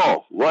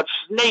saw what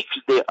snakes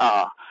they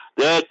are,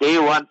 that they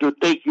want to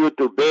take you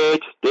to bed,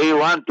 they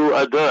want to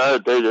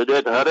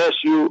harass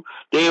you,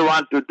 they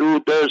want to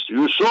do this.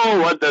 You saw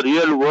what the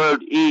real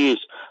world is,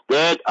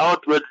 that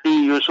outwardly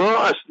you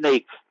saw a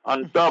snake,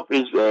 on top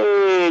is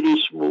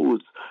very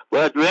smooth.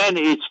 But when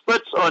it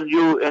spits on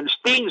you and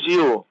stings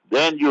you,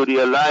 then you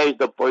realize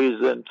the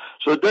poison.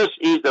 So this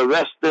is the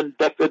Western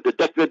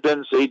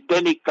decadent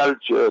satanic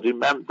culture.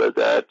 Remember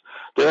that.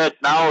 That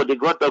now they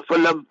got a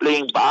film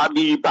playing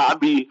Barbie,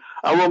 Barbie.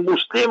 Our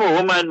Muslim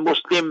woman,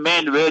 Muslim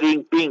men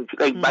wearing pink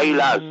like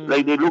bailas,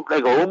 like they look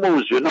like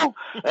homos, you know,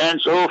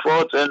 and so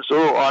forth and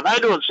so on. I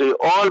don't say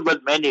all,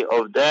 but many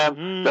of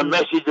them. The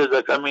messages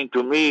are coming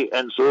to me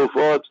and so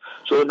forth.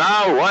 So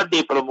now what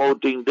they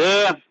promoting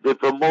there? They're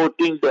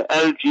promoting the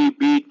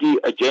LGBT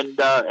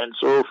agenda and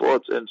so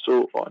forth and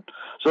so on.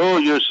 So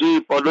you see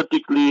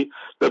politically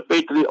the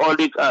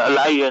Patriotic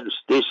Alliance,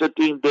 they're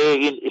sitting there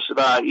in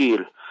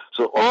Israel.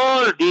 So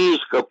all these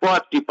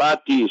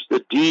parties,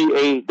 the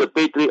DA, the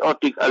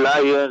Patriotic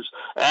Alliance,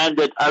 and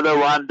that other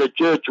one, the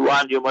church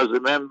one, you must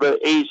remember,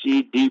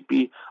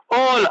 ACDP,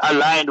 all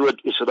aligned with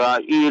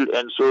Israel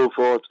and so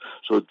forth.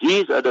 So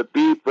these are the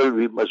people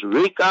we must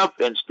wake up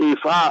and stay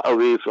far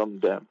away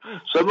from them.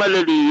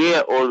 Similarly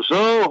here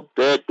also,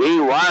 that they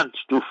want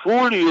to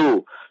fool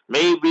you.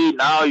 Maybe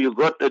now you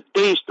got a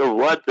taste of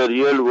what the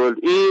real world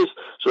is,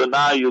 so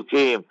now you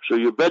came. So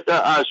you better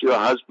ask your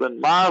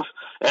husband, Maaf,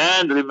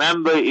 and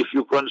remember, if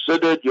you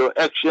considered your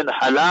action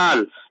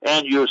halal,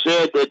 and you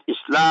said that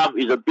Islam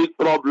is a big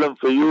problem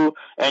for you,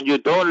 and you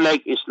don't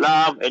like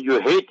Islam, and you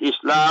hate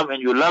Islam,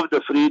 and you love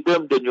the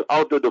freedom, then you're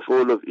out of the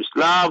fold of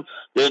Islam,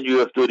 then you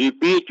have to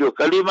repeat your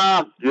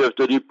kalima, you have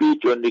to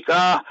repeat your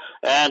nikah,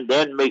 and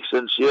then make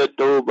sincere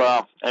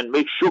tawbah, and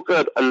make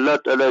shukr Allah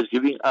Ta'ala is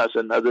giving us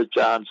another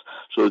chance.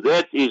 So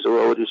that is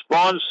our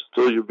response.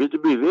 So you better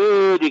be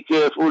very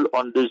careful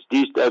on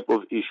these type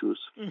of issues.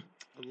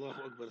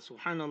 Allahu Akbar,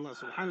 subhanallah,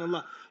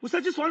 subhanallah.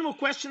 Ustaz, just one more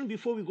question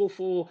before we go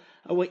for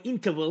our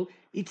interval.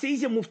 It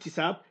says here, Mufti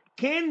Saab,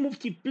 can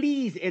Mufti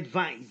please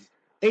advise,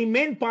 a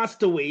man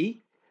passed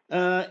away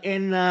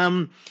and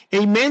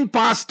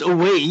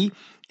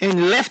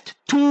left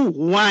 2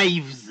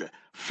 wives,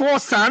 4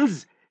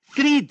 sons,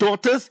 3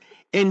 daughters,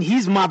 and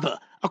his mother.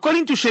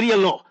 According to Sharia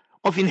law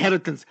of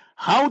inheritance,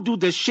 how do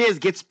the shares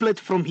get split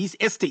from his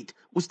estate?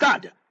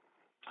 Ustad.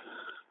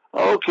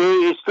 Okay,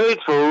 it's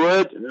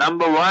straightforward.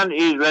 Number one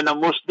is when a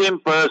Muslim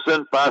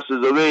person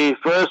passes away,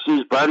 first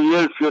is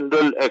burial,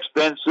 funeral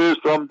expenses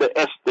from the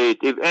estate.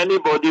 If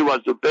anybody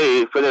wants to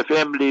pay for a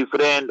family,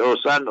 friend or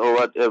son or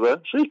whatever,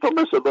 so it's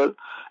permissible.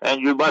 And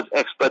you must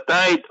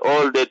expedite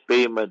all that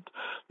payment.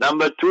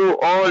 Number two,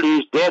 all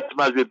his debts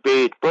must be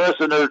paid.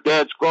 Personal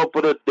debts,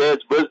 corporate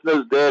debts,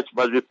 business debts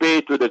must be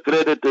paid to the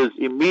creditors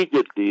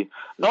immediately.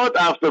 Not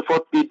after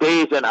 40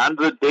 days and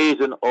 100 days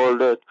and all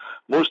that.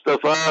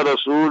 Mustafa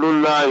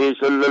Rasulullah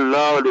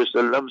sallallahu alayhi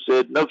wa sallam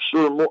said,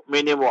 Nafsul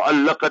mu'mini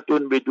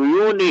mu'allaqatun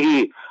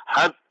biduyunihi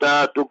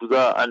hatta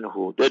tubza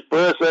anhu. That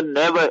person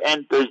never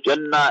enters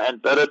Jannah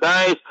and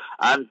paradise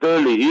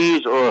until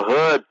his or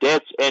her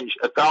debts and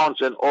accounts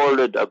and all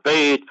that are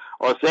paid.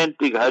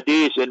 Authentic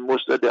hadith in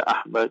Musnad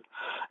Ahmad.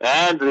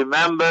 And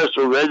remember,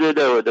 so whether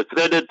the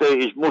creditor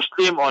is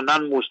Muslim or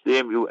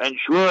non-Muslim, you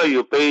ensure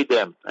you pay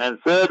them. And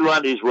third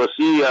one is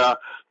wasiyah,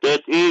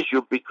 that is,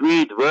 you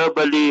bequeath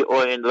verbally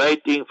or in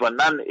writing for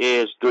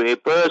non-heirs to a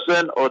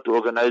person or to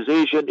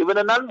organization, even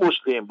a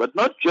non-Muslim, but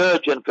not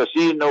church and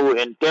casino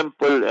and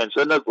temple and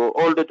synagogue,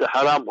 all that are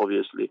haram,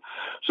 obviously.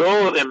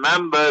 So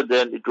remember,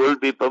 then it will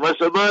be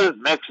permissible,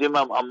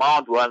 maximum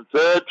amount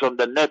 1/3 from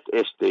the net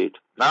estate.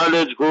 Now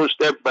let's go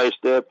step by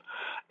step.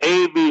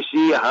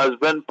 ABC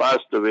husband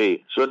passed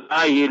away. So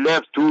now he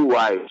left 2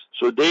 wives.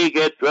 So they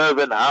get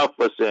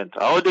 12.5%.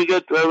 How they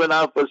get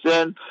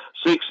 12.5%?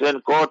 6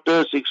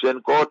 1/4, 6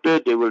 1/4,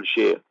 they will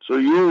share. So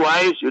you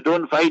wives, you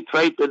don't fight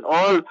and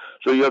all.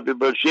 So your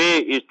people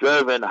share is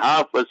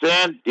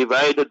 12.5%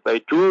 divided by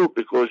 2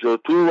 because you're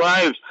 2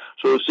 wives.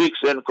 So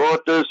 6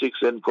 1/4,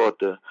 6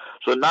 1/4.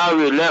 So now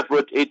we're left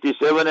with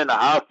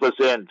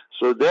 87.5%.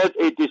 So that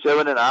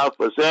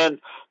 87.5%,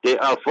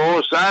 there are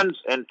 4 sons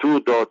and 2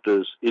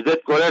 daughters. Is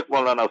that correct,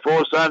 Maulana?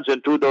 4 sons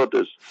and 2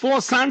 daughters.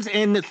 4 sons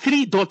and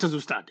 3 daughters,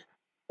 Ustad.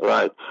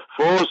 Right.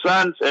 4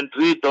 sons and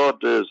 3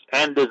 daughters.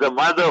 And there's a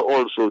mother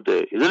also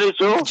there. Isn't it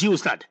so? Ji,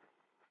 Ustad.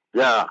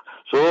 Yeah.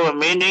 So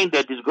meaning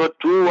that he's got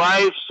 2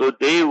 wives, so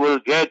they will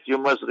get, you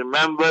must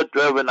remember,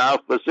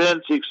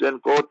 12.5%, 6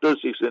 1/4,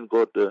 6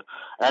 1/4.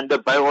 And the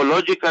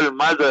biological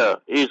mother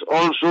is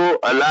also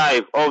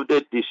alive of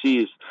that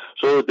deceased.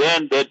 So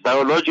then that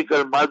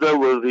biological mother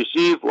will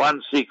receive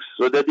 1/6.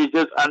 So that is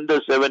just under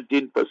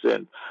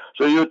 17%.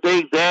 So you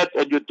take that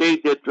and you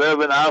take that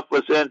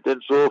 12.5%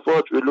 and so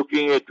forth, we're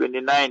looking at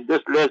 29,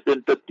 just less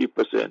than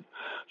 30%.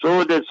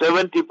 So that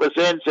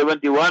 70%,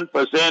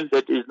 71%,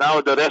 that is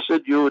now the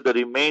residue, the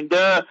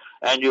remainder,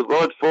 and you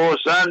got 4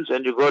 sons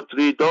and you got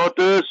 3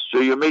 daughters, so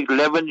you make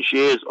 11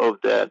 shares of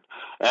that.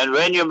 And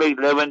when you make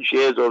 11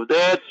 shares of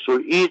that,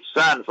 so each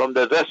son from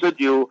the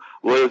residue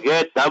will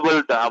get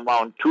double the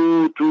amount,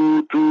 2,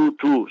 2, 2,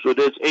 2. So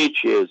that's 8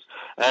 shares.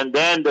 And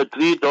then the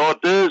 3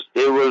 daughters,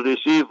 they will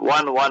receive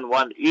 1, 1,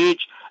 1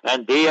 each,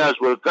 and theirs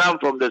will come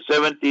from the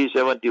 70,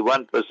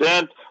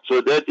 71%.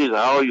 So that is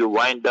how you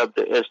wind up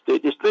the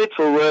estate. It's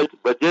straightforward,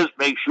 but just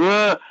make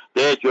sure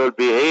that you'll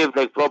behave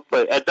like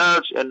proper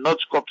adults and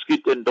not skop,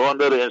 skit and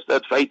donder and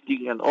start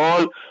fighting and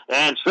all,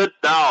 and sit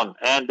down.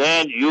 And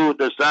then you,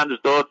 the sons,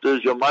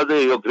 daughters, your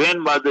mother, your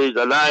grandmother is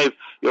alive,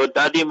 your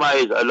daddy-ma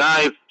is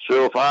alive, so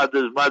your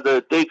father's mother,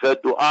 take her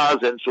to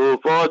ours and so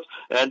forth,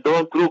 and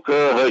don't crook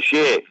her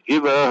share.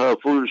 Give her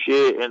full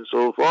share and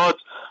so forth.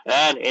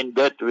 And in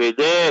that way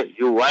there,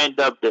 you wind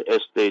up the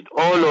estate.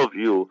 All of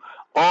you,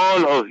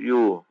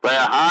 by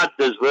heart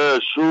this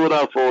verse,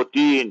 Surah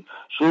 14,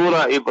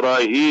 Surah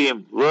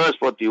Ibrahim, verse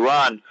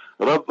 41,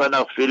 ربنا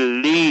اغفر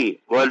لي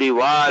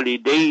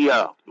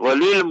ولوالدي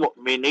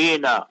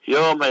وللمؤمنين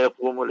يوم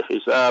يقوم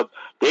الحساب.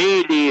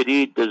 Daily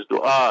read this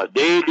dua,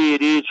 daily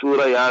read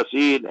Surah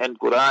Yasin and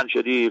Quran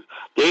Sharif,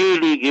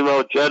 daily give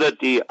out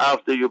charity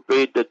after you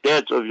paid the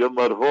debts of your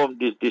marhum,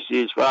 this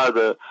deceased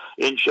father.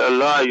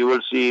 Inshallah, you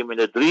will see him in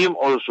a dream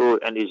also,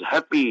 and he's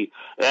happy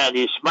and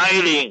he's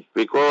smiling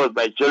because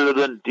my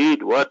children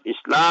did what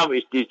Islam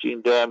is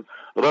teaching them.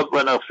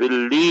 ربنا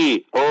اغفر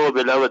لي, oh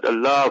beloved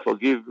Allah,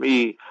 forgive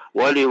me,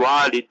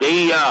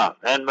 ولوالدي,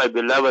 and my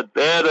beloved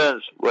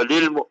parents,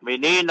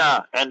 وللمؤمنين,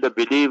 and the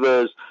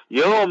believers,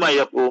 يوم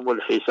يقوم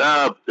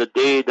الحساب, the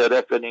day the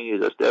reckoning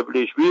is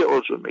established. We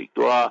also make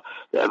dua.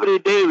 Every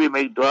day we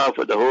make dua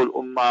for the whole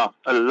ummah.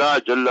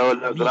 Allah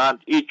Jalla wala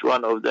grant each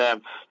one of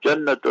them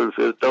Jannatul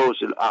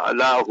Firdaus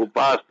al-A'la, who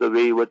passed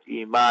away with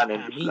Iman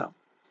and Islam.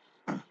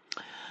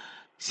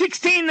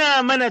 16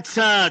 minutes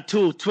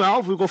to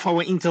 12. We'll go for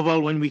our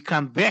interval. When we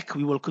come back,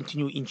 we will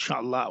continue,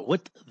 inshallah,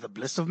 with the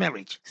bliss of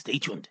marriage. Stay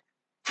tuned.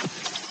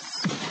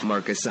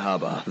 Marcus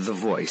Sahaba, the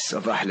voice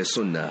of Ahl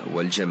Sunnah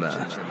wal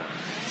Jama'ah.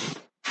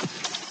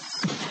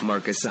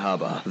 Marcus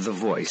Sahaba, the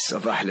voice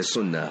of Ahl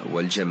Sunnah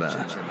wal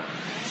Jama'ah.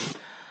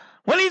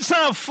 Well, it's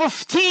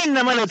 15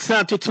 minutes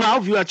to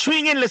 12. You are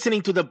tuning in,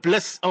 listening to the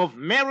bliss of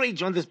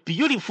marriage on this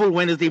beautiful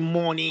Wednesday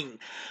morning.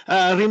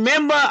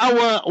 Remember,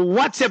 our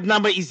WhatsApp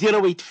number is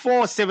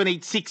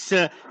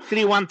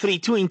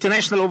 084-786-3132.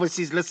 International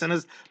overseas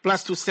listeners,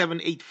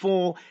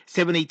 +2784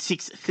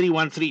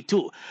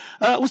 786-3132.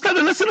 Ustad,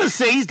 the listener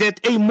says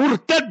that a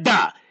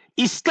murtadda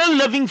is still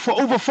living for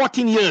over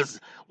 14 years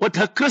with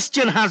her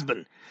Christian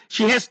husband.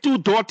 She has 2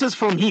 daughters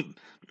from him.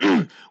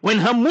 When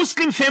her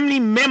Muslim family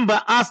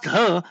member asked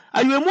her,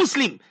 "Are you a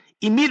Muslim?"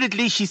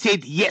 immediately she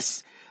said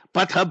yes.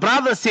 But her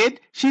brother said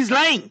she's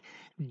lying.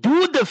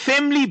 Do the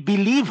family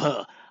believe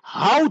her?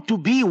 How to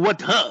be with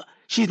her?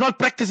 She's not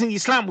practicing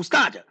Islam,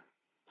 Ustad.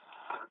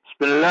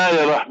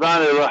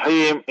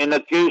 Bismillahirrahmanirrahim. In a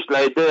case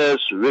like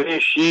this,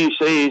 where she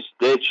says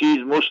that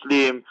she's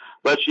Muslim,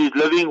 but she's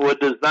living with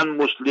this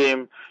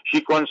non-Muslim, she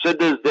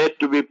considers that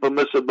to be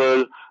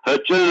permissible. Her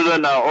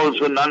children are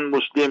also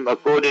non-Muslim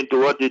according to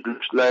what it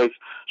looks like.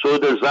 So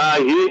the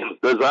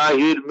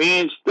Zahir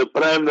means the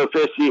prima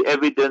facie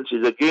evidence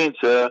is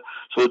against her.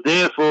 So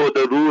therefore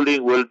the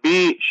ruling will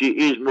be she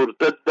is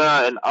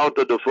murtadda and out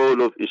of the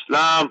fold of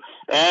Islam,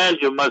 and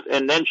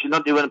then she's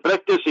not even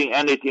practicing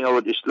anything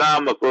about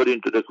Islam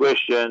according to the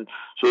question.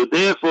 So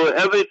therefore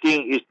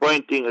everything is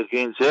pointing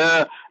against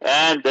her,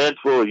 and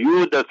therefore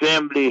you, the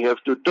family,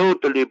 have to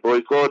totally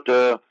boycott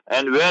her.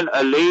 And when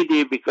a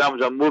lady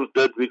becomes a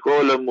murtad, we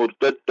call her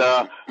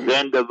murtadda,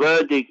 then the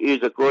verdict is,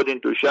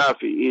 according to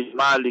Shafi'is,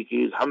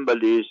 Malikis,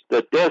 Hanbalis,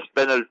 the death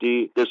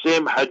penalty. The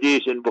same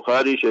hadith in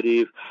Bukhari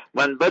Sharif,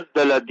 man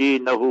baddala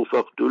deenahu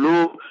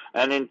faqtuluh.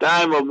 And in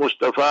time of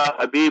Mustafa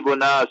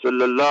Habibuna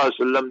sallallahu alaihi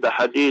wasallam, the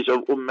hadith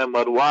of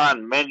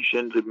Marwan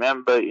mentioned,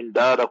 remember, in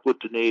Dara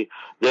Qutni,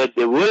 that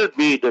there will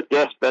be the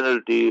death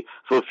penalty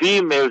for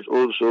females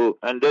also,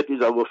 and that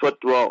is our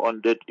fatwa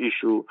on that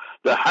issue.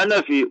 The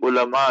Hanafi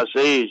ulama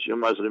says, you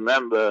must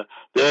remember,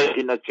 that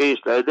in a case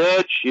like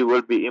that, she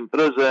will be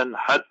imprisoned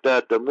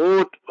hatta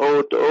tamut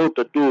or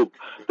tatub.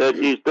 That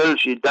is, till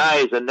she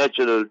dies a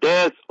natural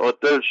death or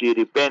till she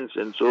repents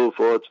and so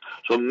forth.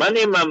 So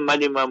minimum,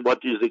 what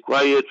is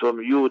required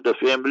from you, the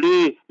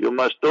family, you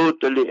must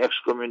totally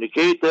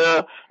excommunicate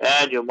her,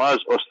 and you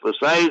must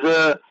ostracize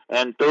her,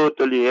 and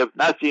totally have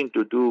nothing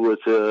to do with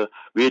her.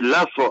 We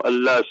love for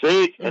Allah's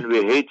sake, and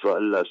we hate for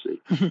Allah's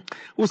sake.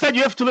 Ustad,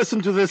 you have to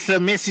listen to this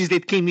message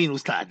that came in,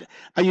 Ustad.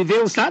 Are you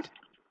there, Ustad?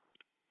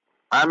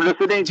 I'm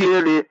listening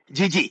clearly.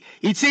 Gigi.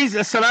 It says,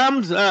 Salam,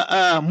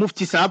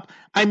 Mufti Saab,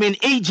 I'm an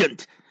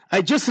agent.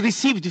 I just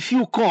received a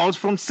few calls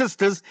from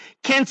sisters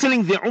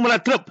cancelling their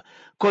Umrah trip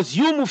because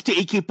you, Mufti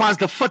AK, passed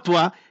the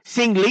fatwa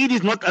saying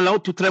ladies not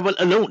allowed to travel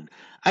alone.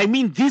 I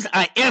mean, these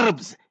are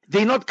Arabs.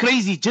 They're not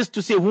crazy just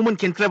to say women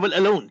can travel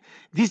alone.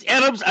 These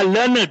Arabs are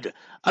learned.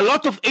 A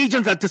lot of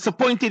agents are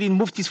disappointed in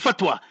Mufti's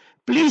fatwa.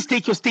 Please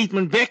take your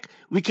statement back.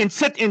 We can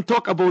sit and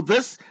talk about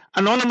this,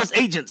 anonymous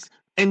agents,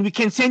 and we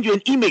can send you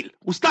an email.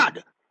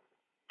 Ustad.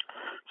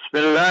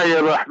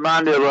 Bismillahir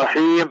Rahmanir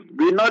Rahim.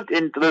 We're not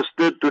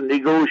interested to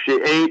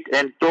negotiate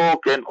and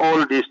talk and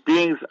all these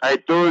things. I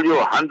told you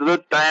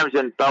 100 times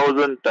and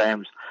 1,000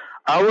 times.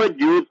 Our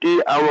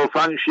duty, our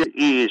function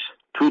is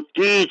to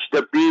teach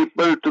the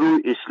people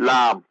through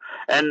Islam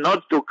and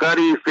not to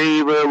curry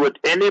favor with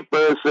any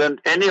person,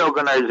 any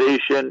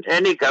organization,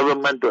 any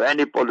government or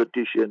any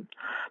politician.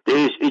 There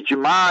is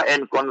ijma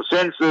and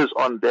consensus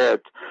on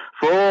that.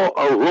 For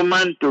a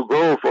woman to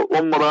go for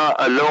Umrah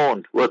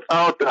alone,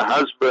 without a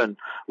husband,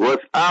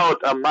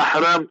 without a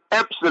mahram,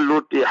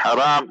 absolutely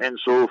haram and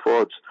so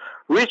forth.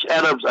 Which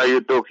Arabs are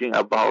you talking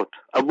about?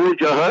 Abu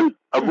Jahl,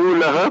 Abu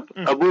Lahab,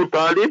 Abu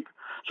Talib?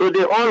 So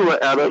they all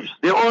were Arabs.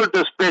 They all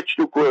dispatched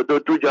to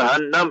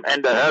Jahannam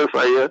and the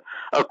hellfire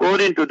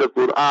according to the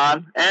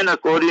Quran and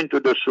according to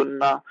the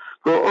Sunnah.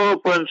 Go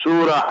open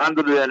Surah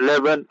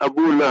 111,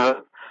 Abu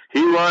Lahab.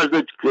 He was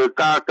the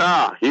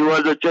kaka, he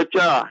was the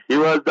chacha, he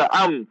was the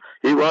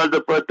he was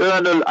the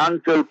paternal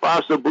uncle,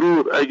 pastor,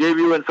 brother. I gave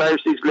you in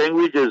 5-6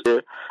 languages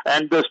there,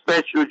 and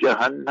dispatched to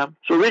Jahannam.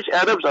 So which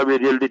Arabs are we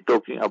really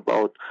talking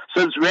about?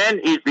 Since when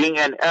is being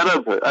an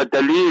Arab a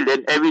dalil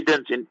and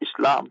evidence in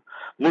Islam?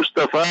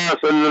 Mustafa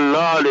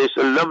sallallahu alayhi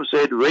wasallam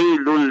said,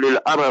 Waylul lil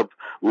Arab.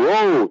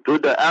 Woe to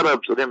the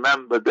Arabs,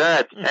 remember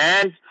that.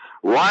 And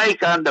why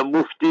can't the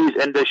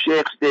muftis and the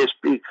sheikhs they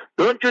speak?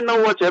 Don't you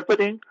know what's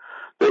happening?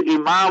 The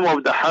Imam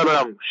of the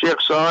Haram, Sheikh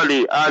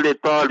Salih Ali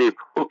Talib,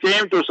 who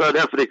came to South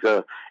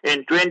Africa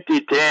in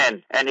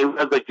 2010, and he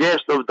was the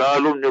guest of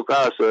Darul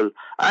Newcastle.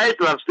 I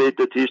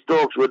translated his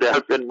talks with the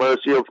help and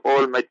mercy of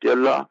Almighty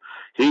Allah.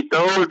 He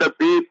told the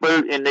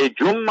people in a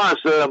Jummah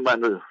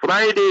sermon,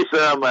 Friday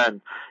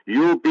sermon,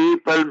 you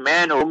people,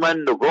 men,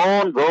 women,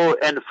 go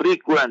and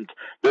frequent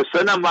the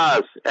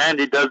cinemas, and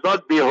it does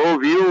not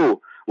behove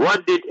you.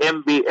 What did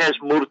MBS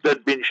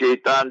Murtad bin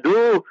Shaitan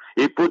do?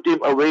 He put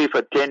him away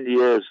for 10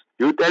 years.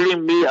 You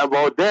telling me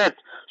about that?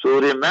 So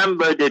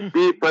remember that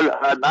people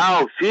are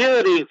now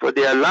fearing for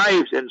their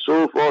lives and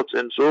so forth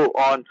and so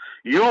on.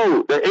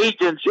 You, the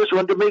agents, just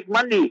want to make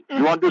money.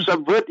 You want to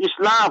subvert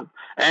Islam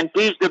and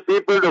teach the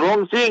people the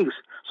wrong things.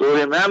 So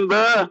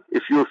remember,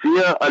 if you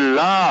fear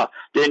Allah,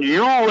 then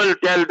you will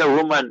tell the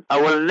woman,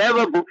 I will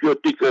never book your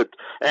ticket.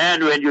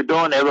 And when you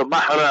don't have a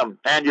mahram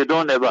and you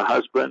don't have a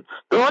husband,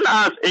 don't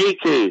ask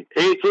AK.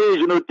 AK is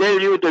going to tell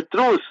you the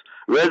truth,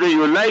 whether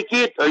you like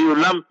it or you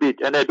lump it.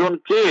 And I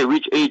don't care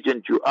which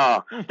agent you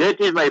are. That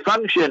is my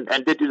function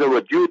and that is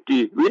our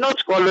duty. We're not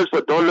scholars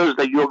for dollars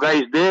like you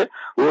guys there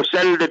who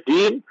sell the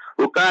deen,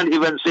 who can't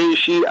even say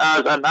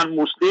Shias are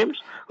non-Muslims,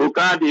 who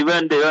can't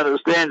even, they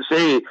understand,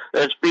 say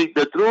and speak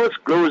the truth,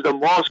 close the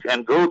mosque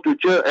and go to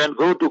church and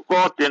go to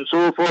court and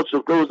so forth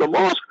to close the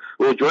mosque,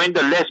 who join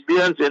the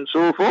lesbians and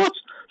so forth.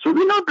 So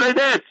we're not like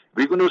that.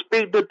 We're going to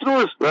speak the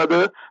truth,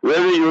 brother,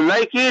 whether you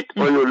like it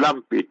or you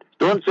lump it.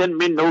 Don't send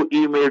me no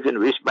emails and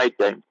waste my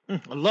time.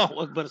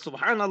 Allahu Akbar,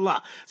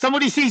 subhanallah.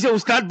 Somebody says,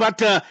 Ustad,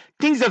 but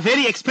things are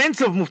very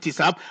expensive, Mufti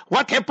Saab.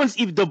 What happens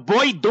if the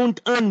boy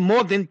don't earn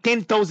more than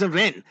 10,000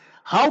 rand?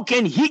 How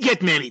can he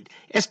get married?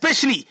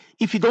 Especially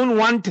if you don't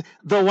want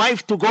the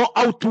wife to go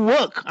out to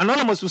work.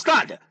 Anonymous,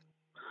 Ustad.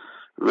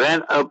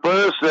 when a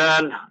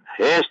person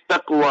has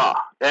taqwa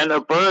and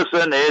a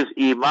person has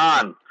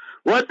iman,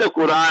 what the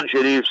Quran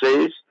Sharif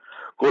says?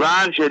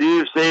 Quran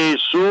Sharif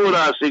says,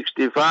 Surah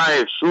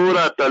 65,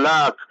 Surah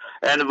Talaq,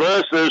 and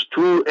verses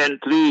 2 and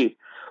 3.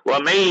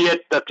 وَمَن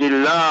يَتَّقِ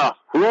اللَّهِ,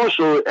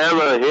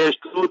 whosoever has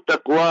true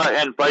taqwa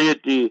and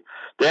piety,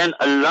 then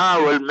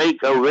Allah will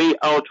make a way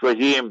out for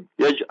him.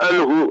 يَجْعَلْ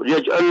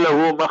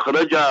لَهُ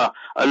مَخْرَجًا,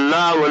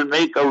 Allah will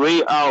make a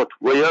way out.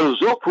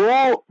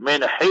 وَيَرْزُقْهُ مِنْ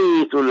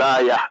حَيْثُ لَا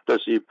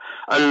يَحْتَسِبْ,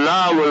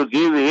 Allah will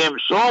give him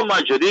so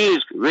much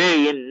risk where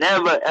he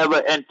never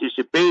ever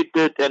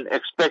anticipated and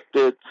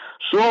expected.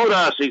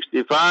 Surah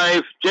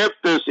 65,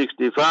 chapter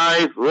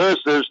 65,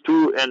 verses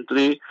 2 and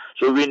 3.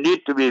 So we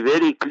need to be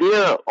very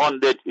clear on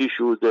that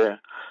issue there.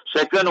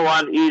 Second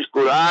one is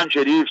Quran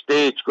Sharif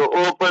states, go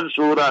open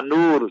Surah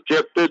Nur,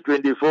 chapter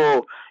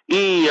 24,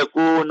 إِن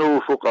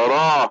يَكُونُوا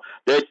فُقَرَاءَ,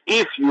 that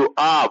if you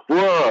are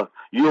poor,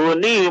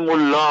 يُغْنِيهِمُ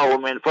اللَّهُ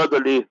مِنْ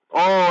فَضْلِهِ,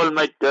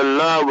 Almighty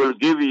Allah will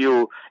give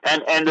you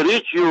and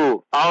enrich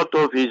you out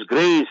of His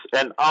grace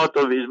and out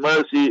of His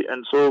mercy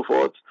and so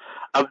forth.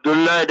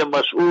 Abdullah ibn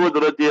Mas'ud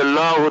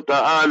radiallahu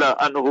ta'ala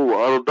anhu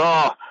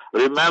ardah,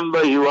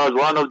 remember he was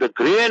one of the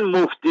grand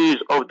muftis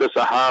of the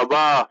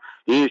Sahaba.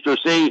 He used to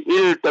say,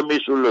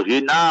 iltamisul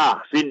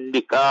ghina fin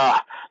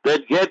nikah,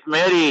 that get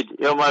married,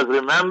 you must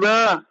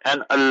remember,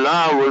 and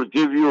Allah will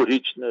give you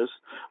richness.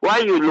 Why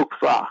you look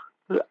far?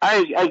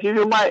 I give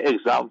you my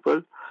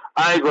example.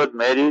 I got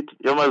married,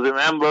 you must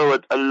remember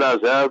with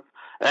Allah's help.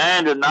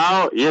 And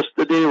now,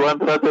 yesterday, one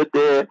brother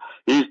there,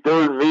 he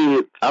told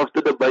me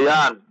after the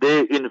bayan,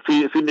 there in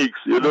Phoenix,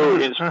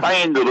 in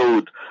Spine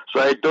Road.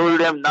 So I told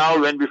them now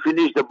when we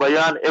finish the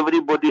bayan,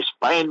 everybody's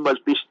spine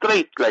must be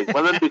straight, like,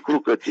 mustn't be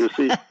crooked, you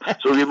see.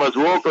 So we must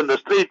walk on the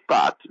straight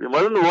path. We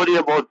mustn't worry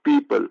about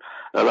people,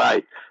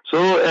 right?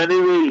 So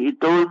anyway, he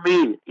told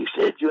me, he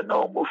said,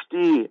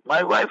 Mufti,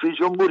 my wife is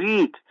your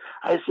murid.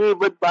 I say,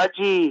 but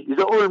Baji, he's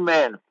an old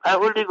man. I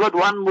only got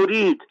one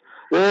murid.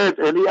 Yes,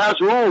 and he asked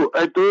who?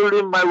 I told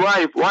him my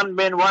wife, one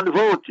man, one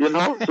vote,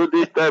 so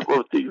this type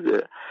of things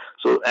there.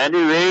 So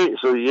anyway,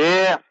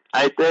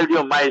 I tell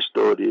you my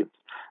story.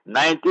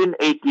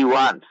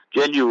 1981,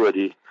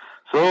 January.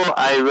 So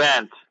I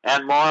went,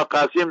 and Muhammad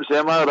Qasim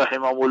Sema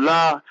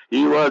rahimahullah,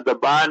 he was the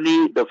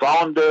Bani, the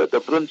founder,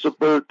 the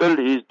principal till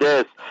his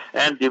death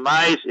and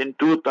demise in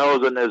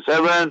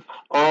 2007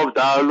 of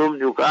Darulum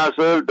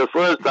Newcastle, the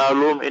first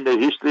Darulum in the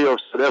history of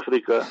South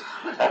Africa.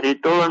 And he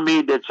told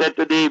me that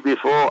Saturday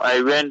before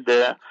I went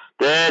there,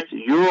 that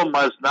you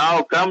must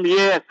now come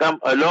here, come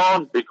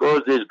alone,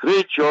 because there's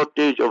great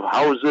shortage of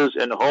houses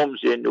and homes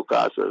here in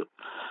Newcastle.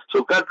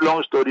 So cut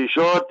long story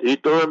short, he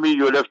told me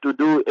you'll have to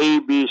do A,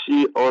 B,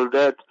 C, all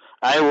that.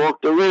 I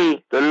walked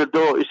away till the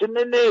door. He said,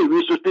 no, we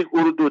used to speak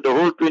Urdu the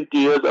whole 20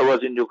 years I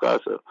was in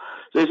Newcastle.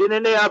 So he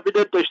said, no, aap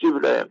idhar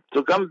tashrif laye.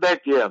 So come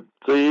back here.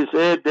 So he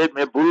said that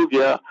main bhul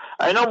gaya.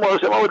 I know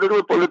Maulana was a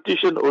little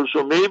politician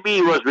also. Maybe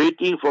he was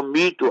waiting for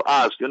me to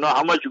ask,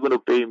 how much you going to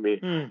pay me.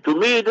 To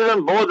me, it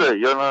doesn't bother,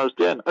 you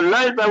understand.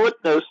 Allah is my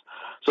witness.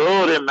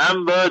 So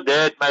remember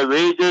that my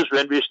wages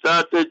when we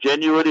started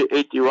January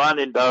 81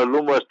 in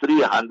Darulum was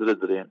 300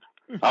 rand.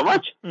 How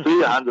much?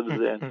 300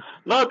 rand.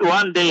 Not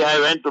one day I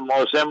went to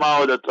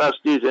Mausema or the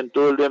trustees and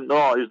told them,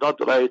 no, it's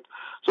not right.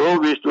 So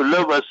we used to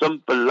live a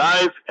simple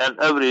life and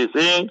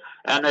everything,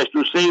 and I used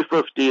to save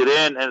 50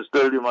 rand, and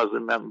still you must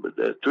remember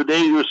that.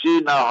 Today you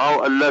see now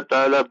how Allah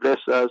Ta'ala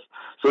bless us.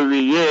 So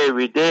we here,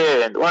 we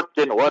there, and what,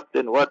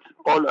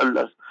 all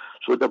Allah.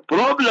 So the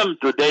problem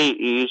today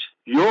is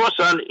your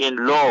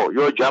son-in-law,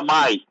 your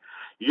Jamai,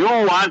 you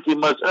want he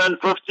must earn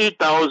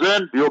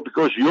 50,000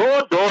 because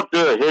your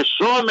daughter has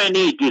so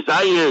many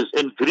desires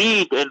and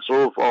greed and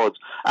so forth.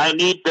 I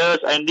need this,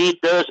 I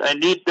need this, I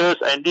need this,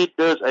 I need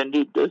this, I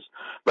need this.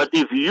 But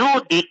if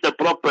you did the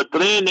proper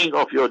training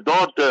of your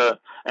daughter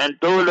and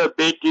told her,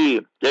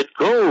 Betty, that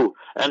go,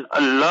 and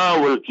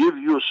Allah will give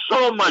you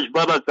so much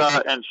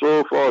barakah and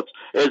so forth,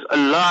 as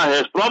Allah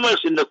has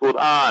promised in the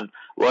Quran.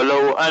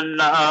 وَلَوْ أَنَّ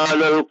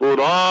أَهْلَ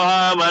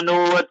الْقُرَىٰ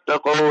آمَنُوا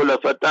وَاتَّقَوْا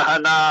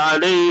لَفَتَحْنَا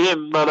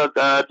عَلَيْهِمْ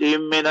بَرَكَاتٍ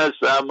مِّنَ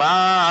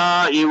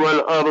السَّمَاءِ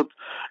وَالْأَرْضِ.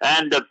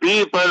 And the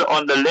people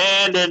on the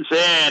land and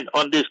sand,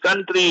 on these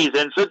countries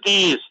and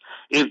cities,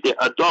 if they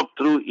adopt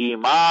through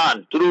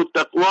Iman, through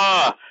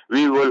Taqwa,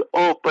 we will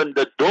open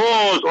the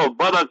doors of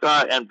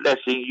barakah and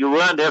blessing. You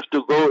won't have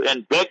to go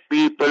and beg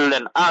people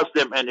and ask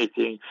them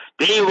anything.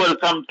 They will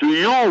come to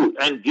you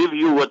and give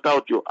you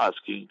without you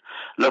asking.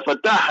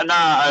 لَفَتَحْنَا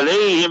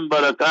عَلَيْهِمْ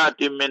بَرَكَاتٍ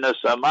مِّنَ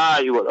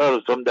السَّمَاءِ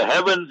وَالْأَرْضِ. From the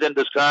heavens and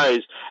the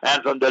skies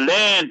and from the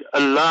land,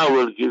 Allah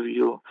will give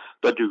you.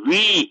 But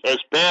we as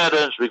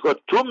parents, we got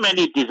too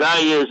many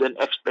desires and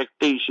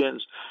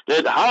expectations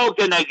that how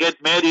can I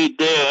get married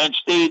there and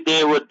stay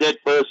there with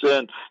that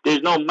person?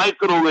 There's no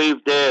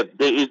microwave there.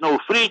 There is no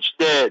fridge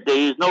there. There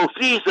is no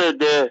freezer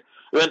there.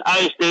 When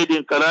I stayed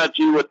in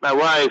Karachi with my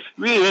wife,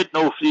 we had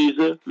no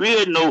freezer. We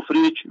had no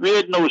fridge. We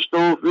had no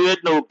stove. We had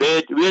no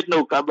bed. We had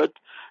no cupboard.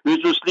 We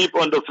used to sleep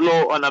on the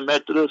floor on a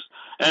mattress.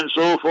 and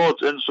so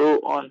forth and so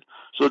on.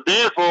 So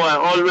therefore, I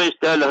always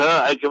tell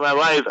her, my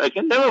wife, I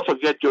can never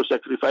forget your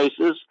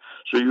sacrifices.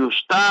 So you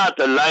start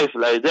a life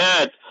like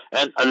that,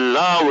 and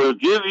Allah will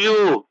give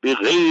you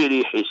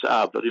بِغَيْرِ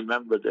hisab.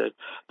 Remember that.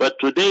 But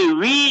today,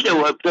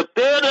 the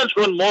parents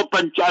want more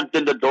panchant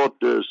than the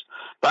daughters.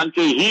 Panke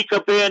he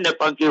kape, and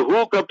panke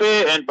who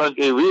kape, and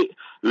panke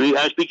we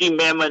are speaking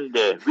Memon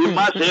there. We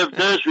must have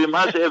this, we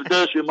must have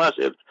this, we must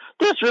have.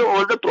 That's where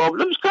all the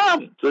problems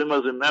come. So you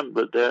must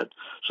remember that.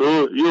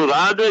 So you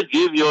rather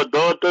give your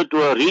daughter to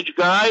a rich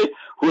guy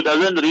who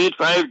doesn't read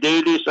 5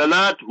 daily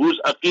salat, whose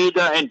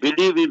aqidah and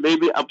belief is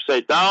maybe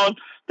upside down,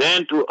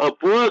 than to a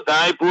poor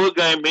guy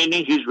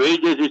meaning his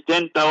wages is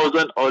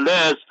 10,000 or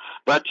less,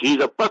 but he's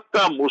a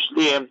Pakka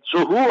Muslim.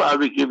 So who are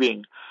we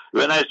giving?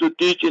 When I used to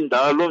teach in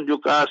Darul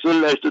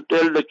Newcastle, I used to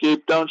tell the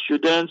Cape Town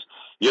students,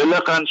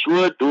 Julle gaan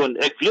so doen.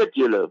 Ek weet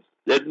julle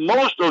that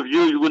most of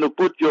you're going to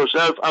put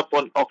yourself up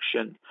on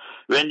auction.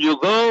 When you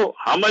go,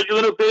 how much you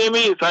going to pay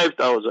me?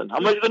 5,000. How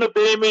much you going to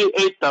pay me?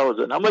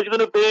 8,000. How much you going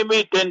to pay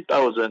me?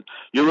 10,000.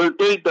 You will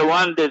take the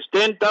one that's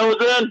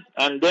 10,000,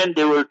 and then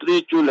they will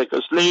treat you like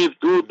a slave.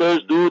 Do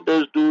this, do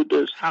this, do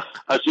this.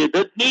 I say,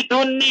 that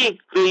don't need.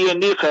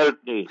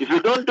 If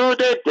you don't do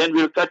that, then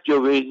we'll cut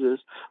your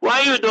wages.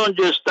 Why you don't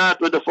just start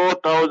with the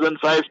 4,000,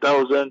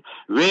 5,000,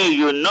 where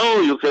you know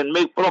you can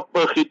make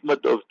proper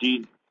khidmat of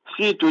deen?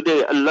 See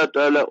today, Allah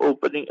Ta'ala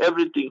opening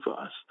everything for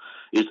us.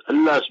 It's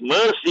Allah's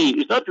mercy.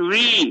 It's not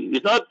we.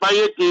 It's not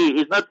piety.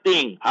 It's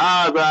nothing.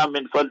 هَذَا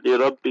مِنْ فَضْلِ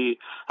رَبِّي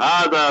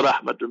هَذَا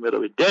رَحْمَةٌ مِنْ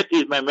رَبِّي. That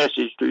is my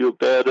message to you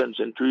parents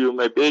and to you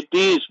my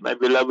betis, my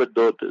beloved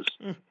daughters.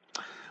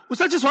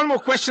 Ustad, just one more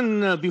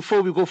question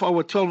before we go for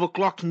our 12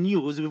 o'clock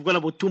news. We've got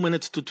about 2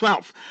 minutes to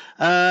 12.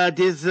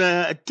 There's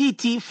a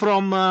TT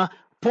from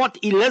Port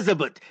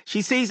Elizabeth.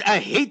 She says, I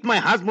hate my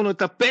husband with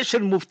a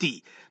passion,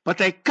 Mufti, but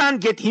I can't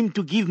get him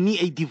to give me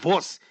a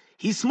divorce.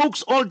 He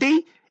smokes all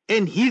day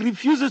and he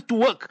refuses to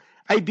work.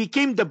 I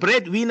became the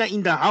breadwinner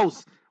in the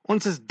house.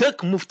 Ons is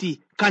dik,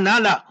 Mufti.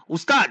 Kanala,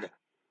 Ustad.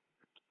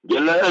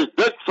 Julle is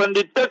dik van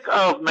die dik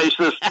af, my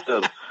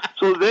sister.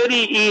 So very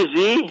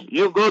easy.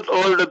 You got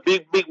all the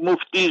big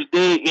muftis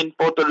there in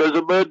Port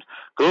Elizabeth.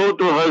 Go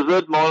to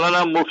Hazrat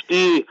Maulana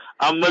Mufti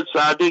Ahmad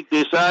Sadiq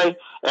Desai,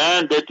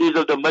 and that is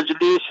of the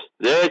Majlis.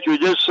 That you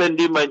just send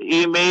him an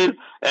email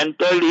and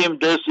tell him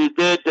this is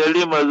there. Tell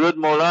him, Hazrat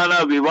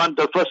Maulana, we want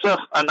the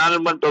fasakh,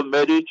 annulment of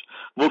marriage.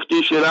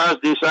 Mufti Shiraz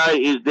Desai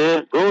is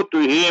there. Go to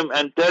him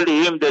and tell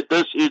him that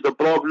this is the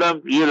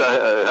problem. You'll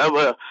have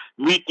a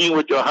meeting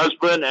with your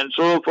husband and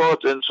so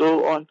forth and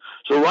so on.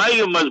 So why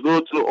you must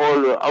go through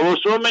all our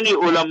so many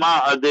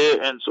ulama are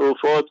there and so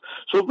forth.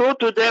 So go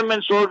to them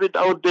and solve it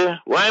out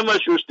there. Why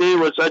must you stay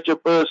with such a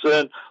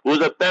person who's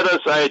a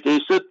parasite?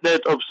 He's sitting there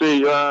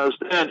you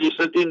understand? He's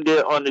sitting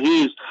there on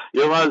his,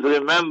 you must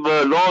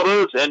remember,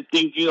 laurels and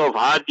thinking of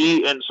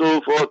Hadi and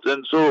so forth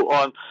and so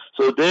on.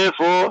 So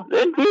therefore,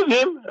 then leave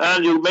him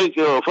and you make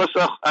your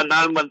fasakh,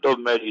 annulment of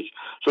marriage.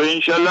 So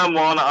inshallah,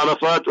 Maulana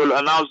Arafat will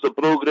announce the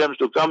programs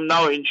to come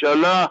now.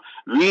 Inshallah,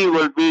 we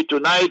will be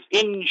tonight,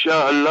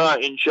 inshallah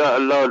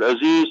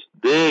al-Aziz,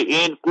 there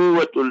in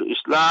Quwwatul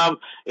Islam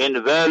in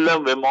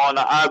Valam, where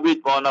Maulana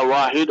Abid, Maulana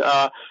Wahid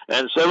are,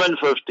 and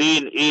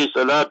 7:15 is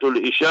Salatul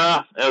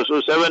Isha.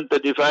 So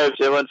 7:35,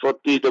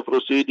 7:40 the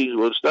proceedings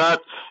will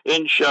start.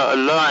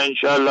 Inshallah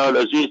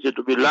al-Aziz, it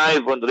will be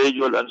live on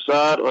Radio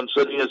Al-Ansar, on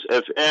Sirius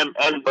FM,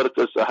 and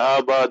Barakat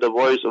Sahaba, the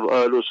voice of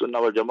Ahlus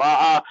Sunnah wal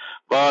Jama'ah.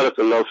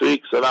 Barakallahu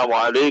feek. Assalamu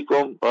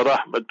alaikum wa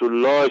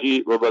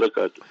rahmatullahi wa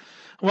barakatuh.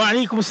 Wa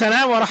alaikum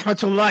assalam wa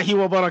rahmatullahi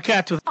wa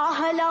barakatuh.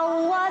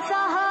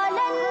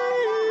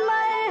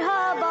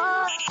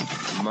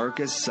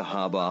 Marcus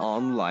Sahaba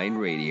Online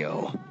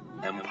Radio,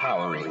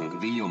 empowering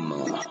the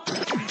Ummah.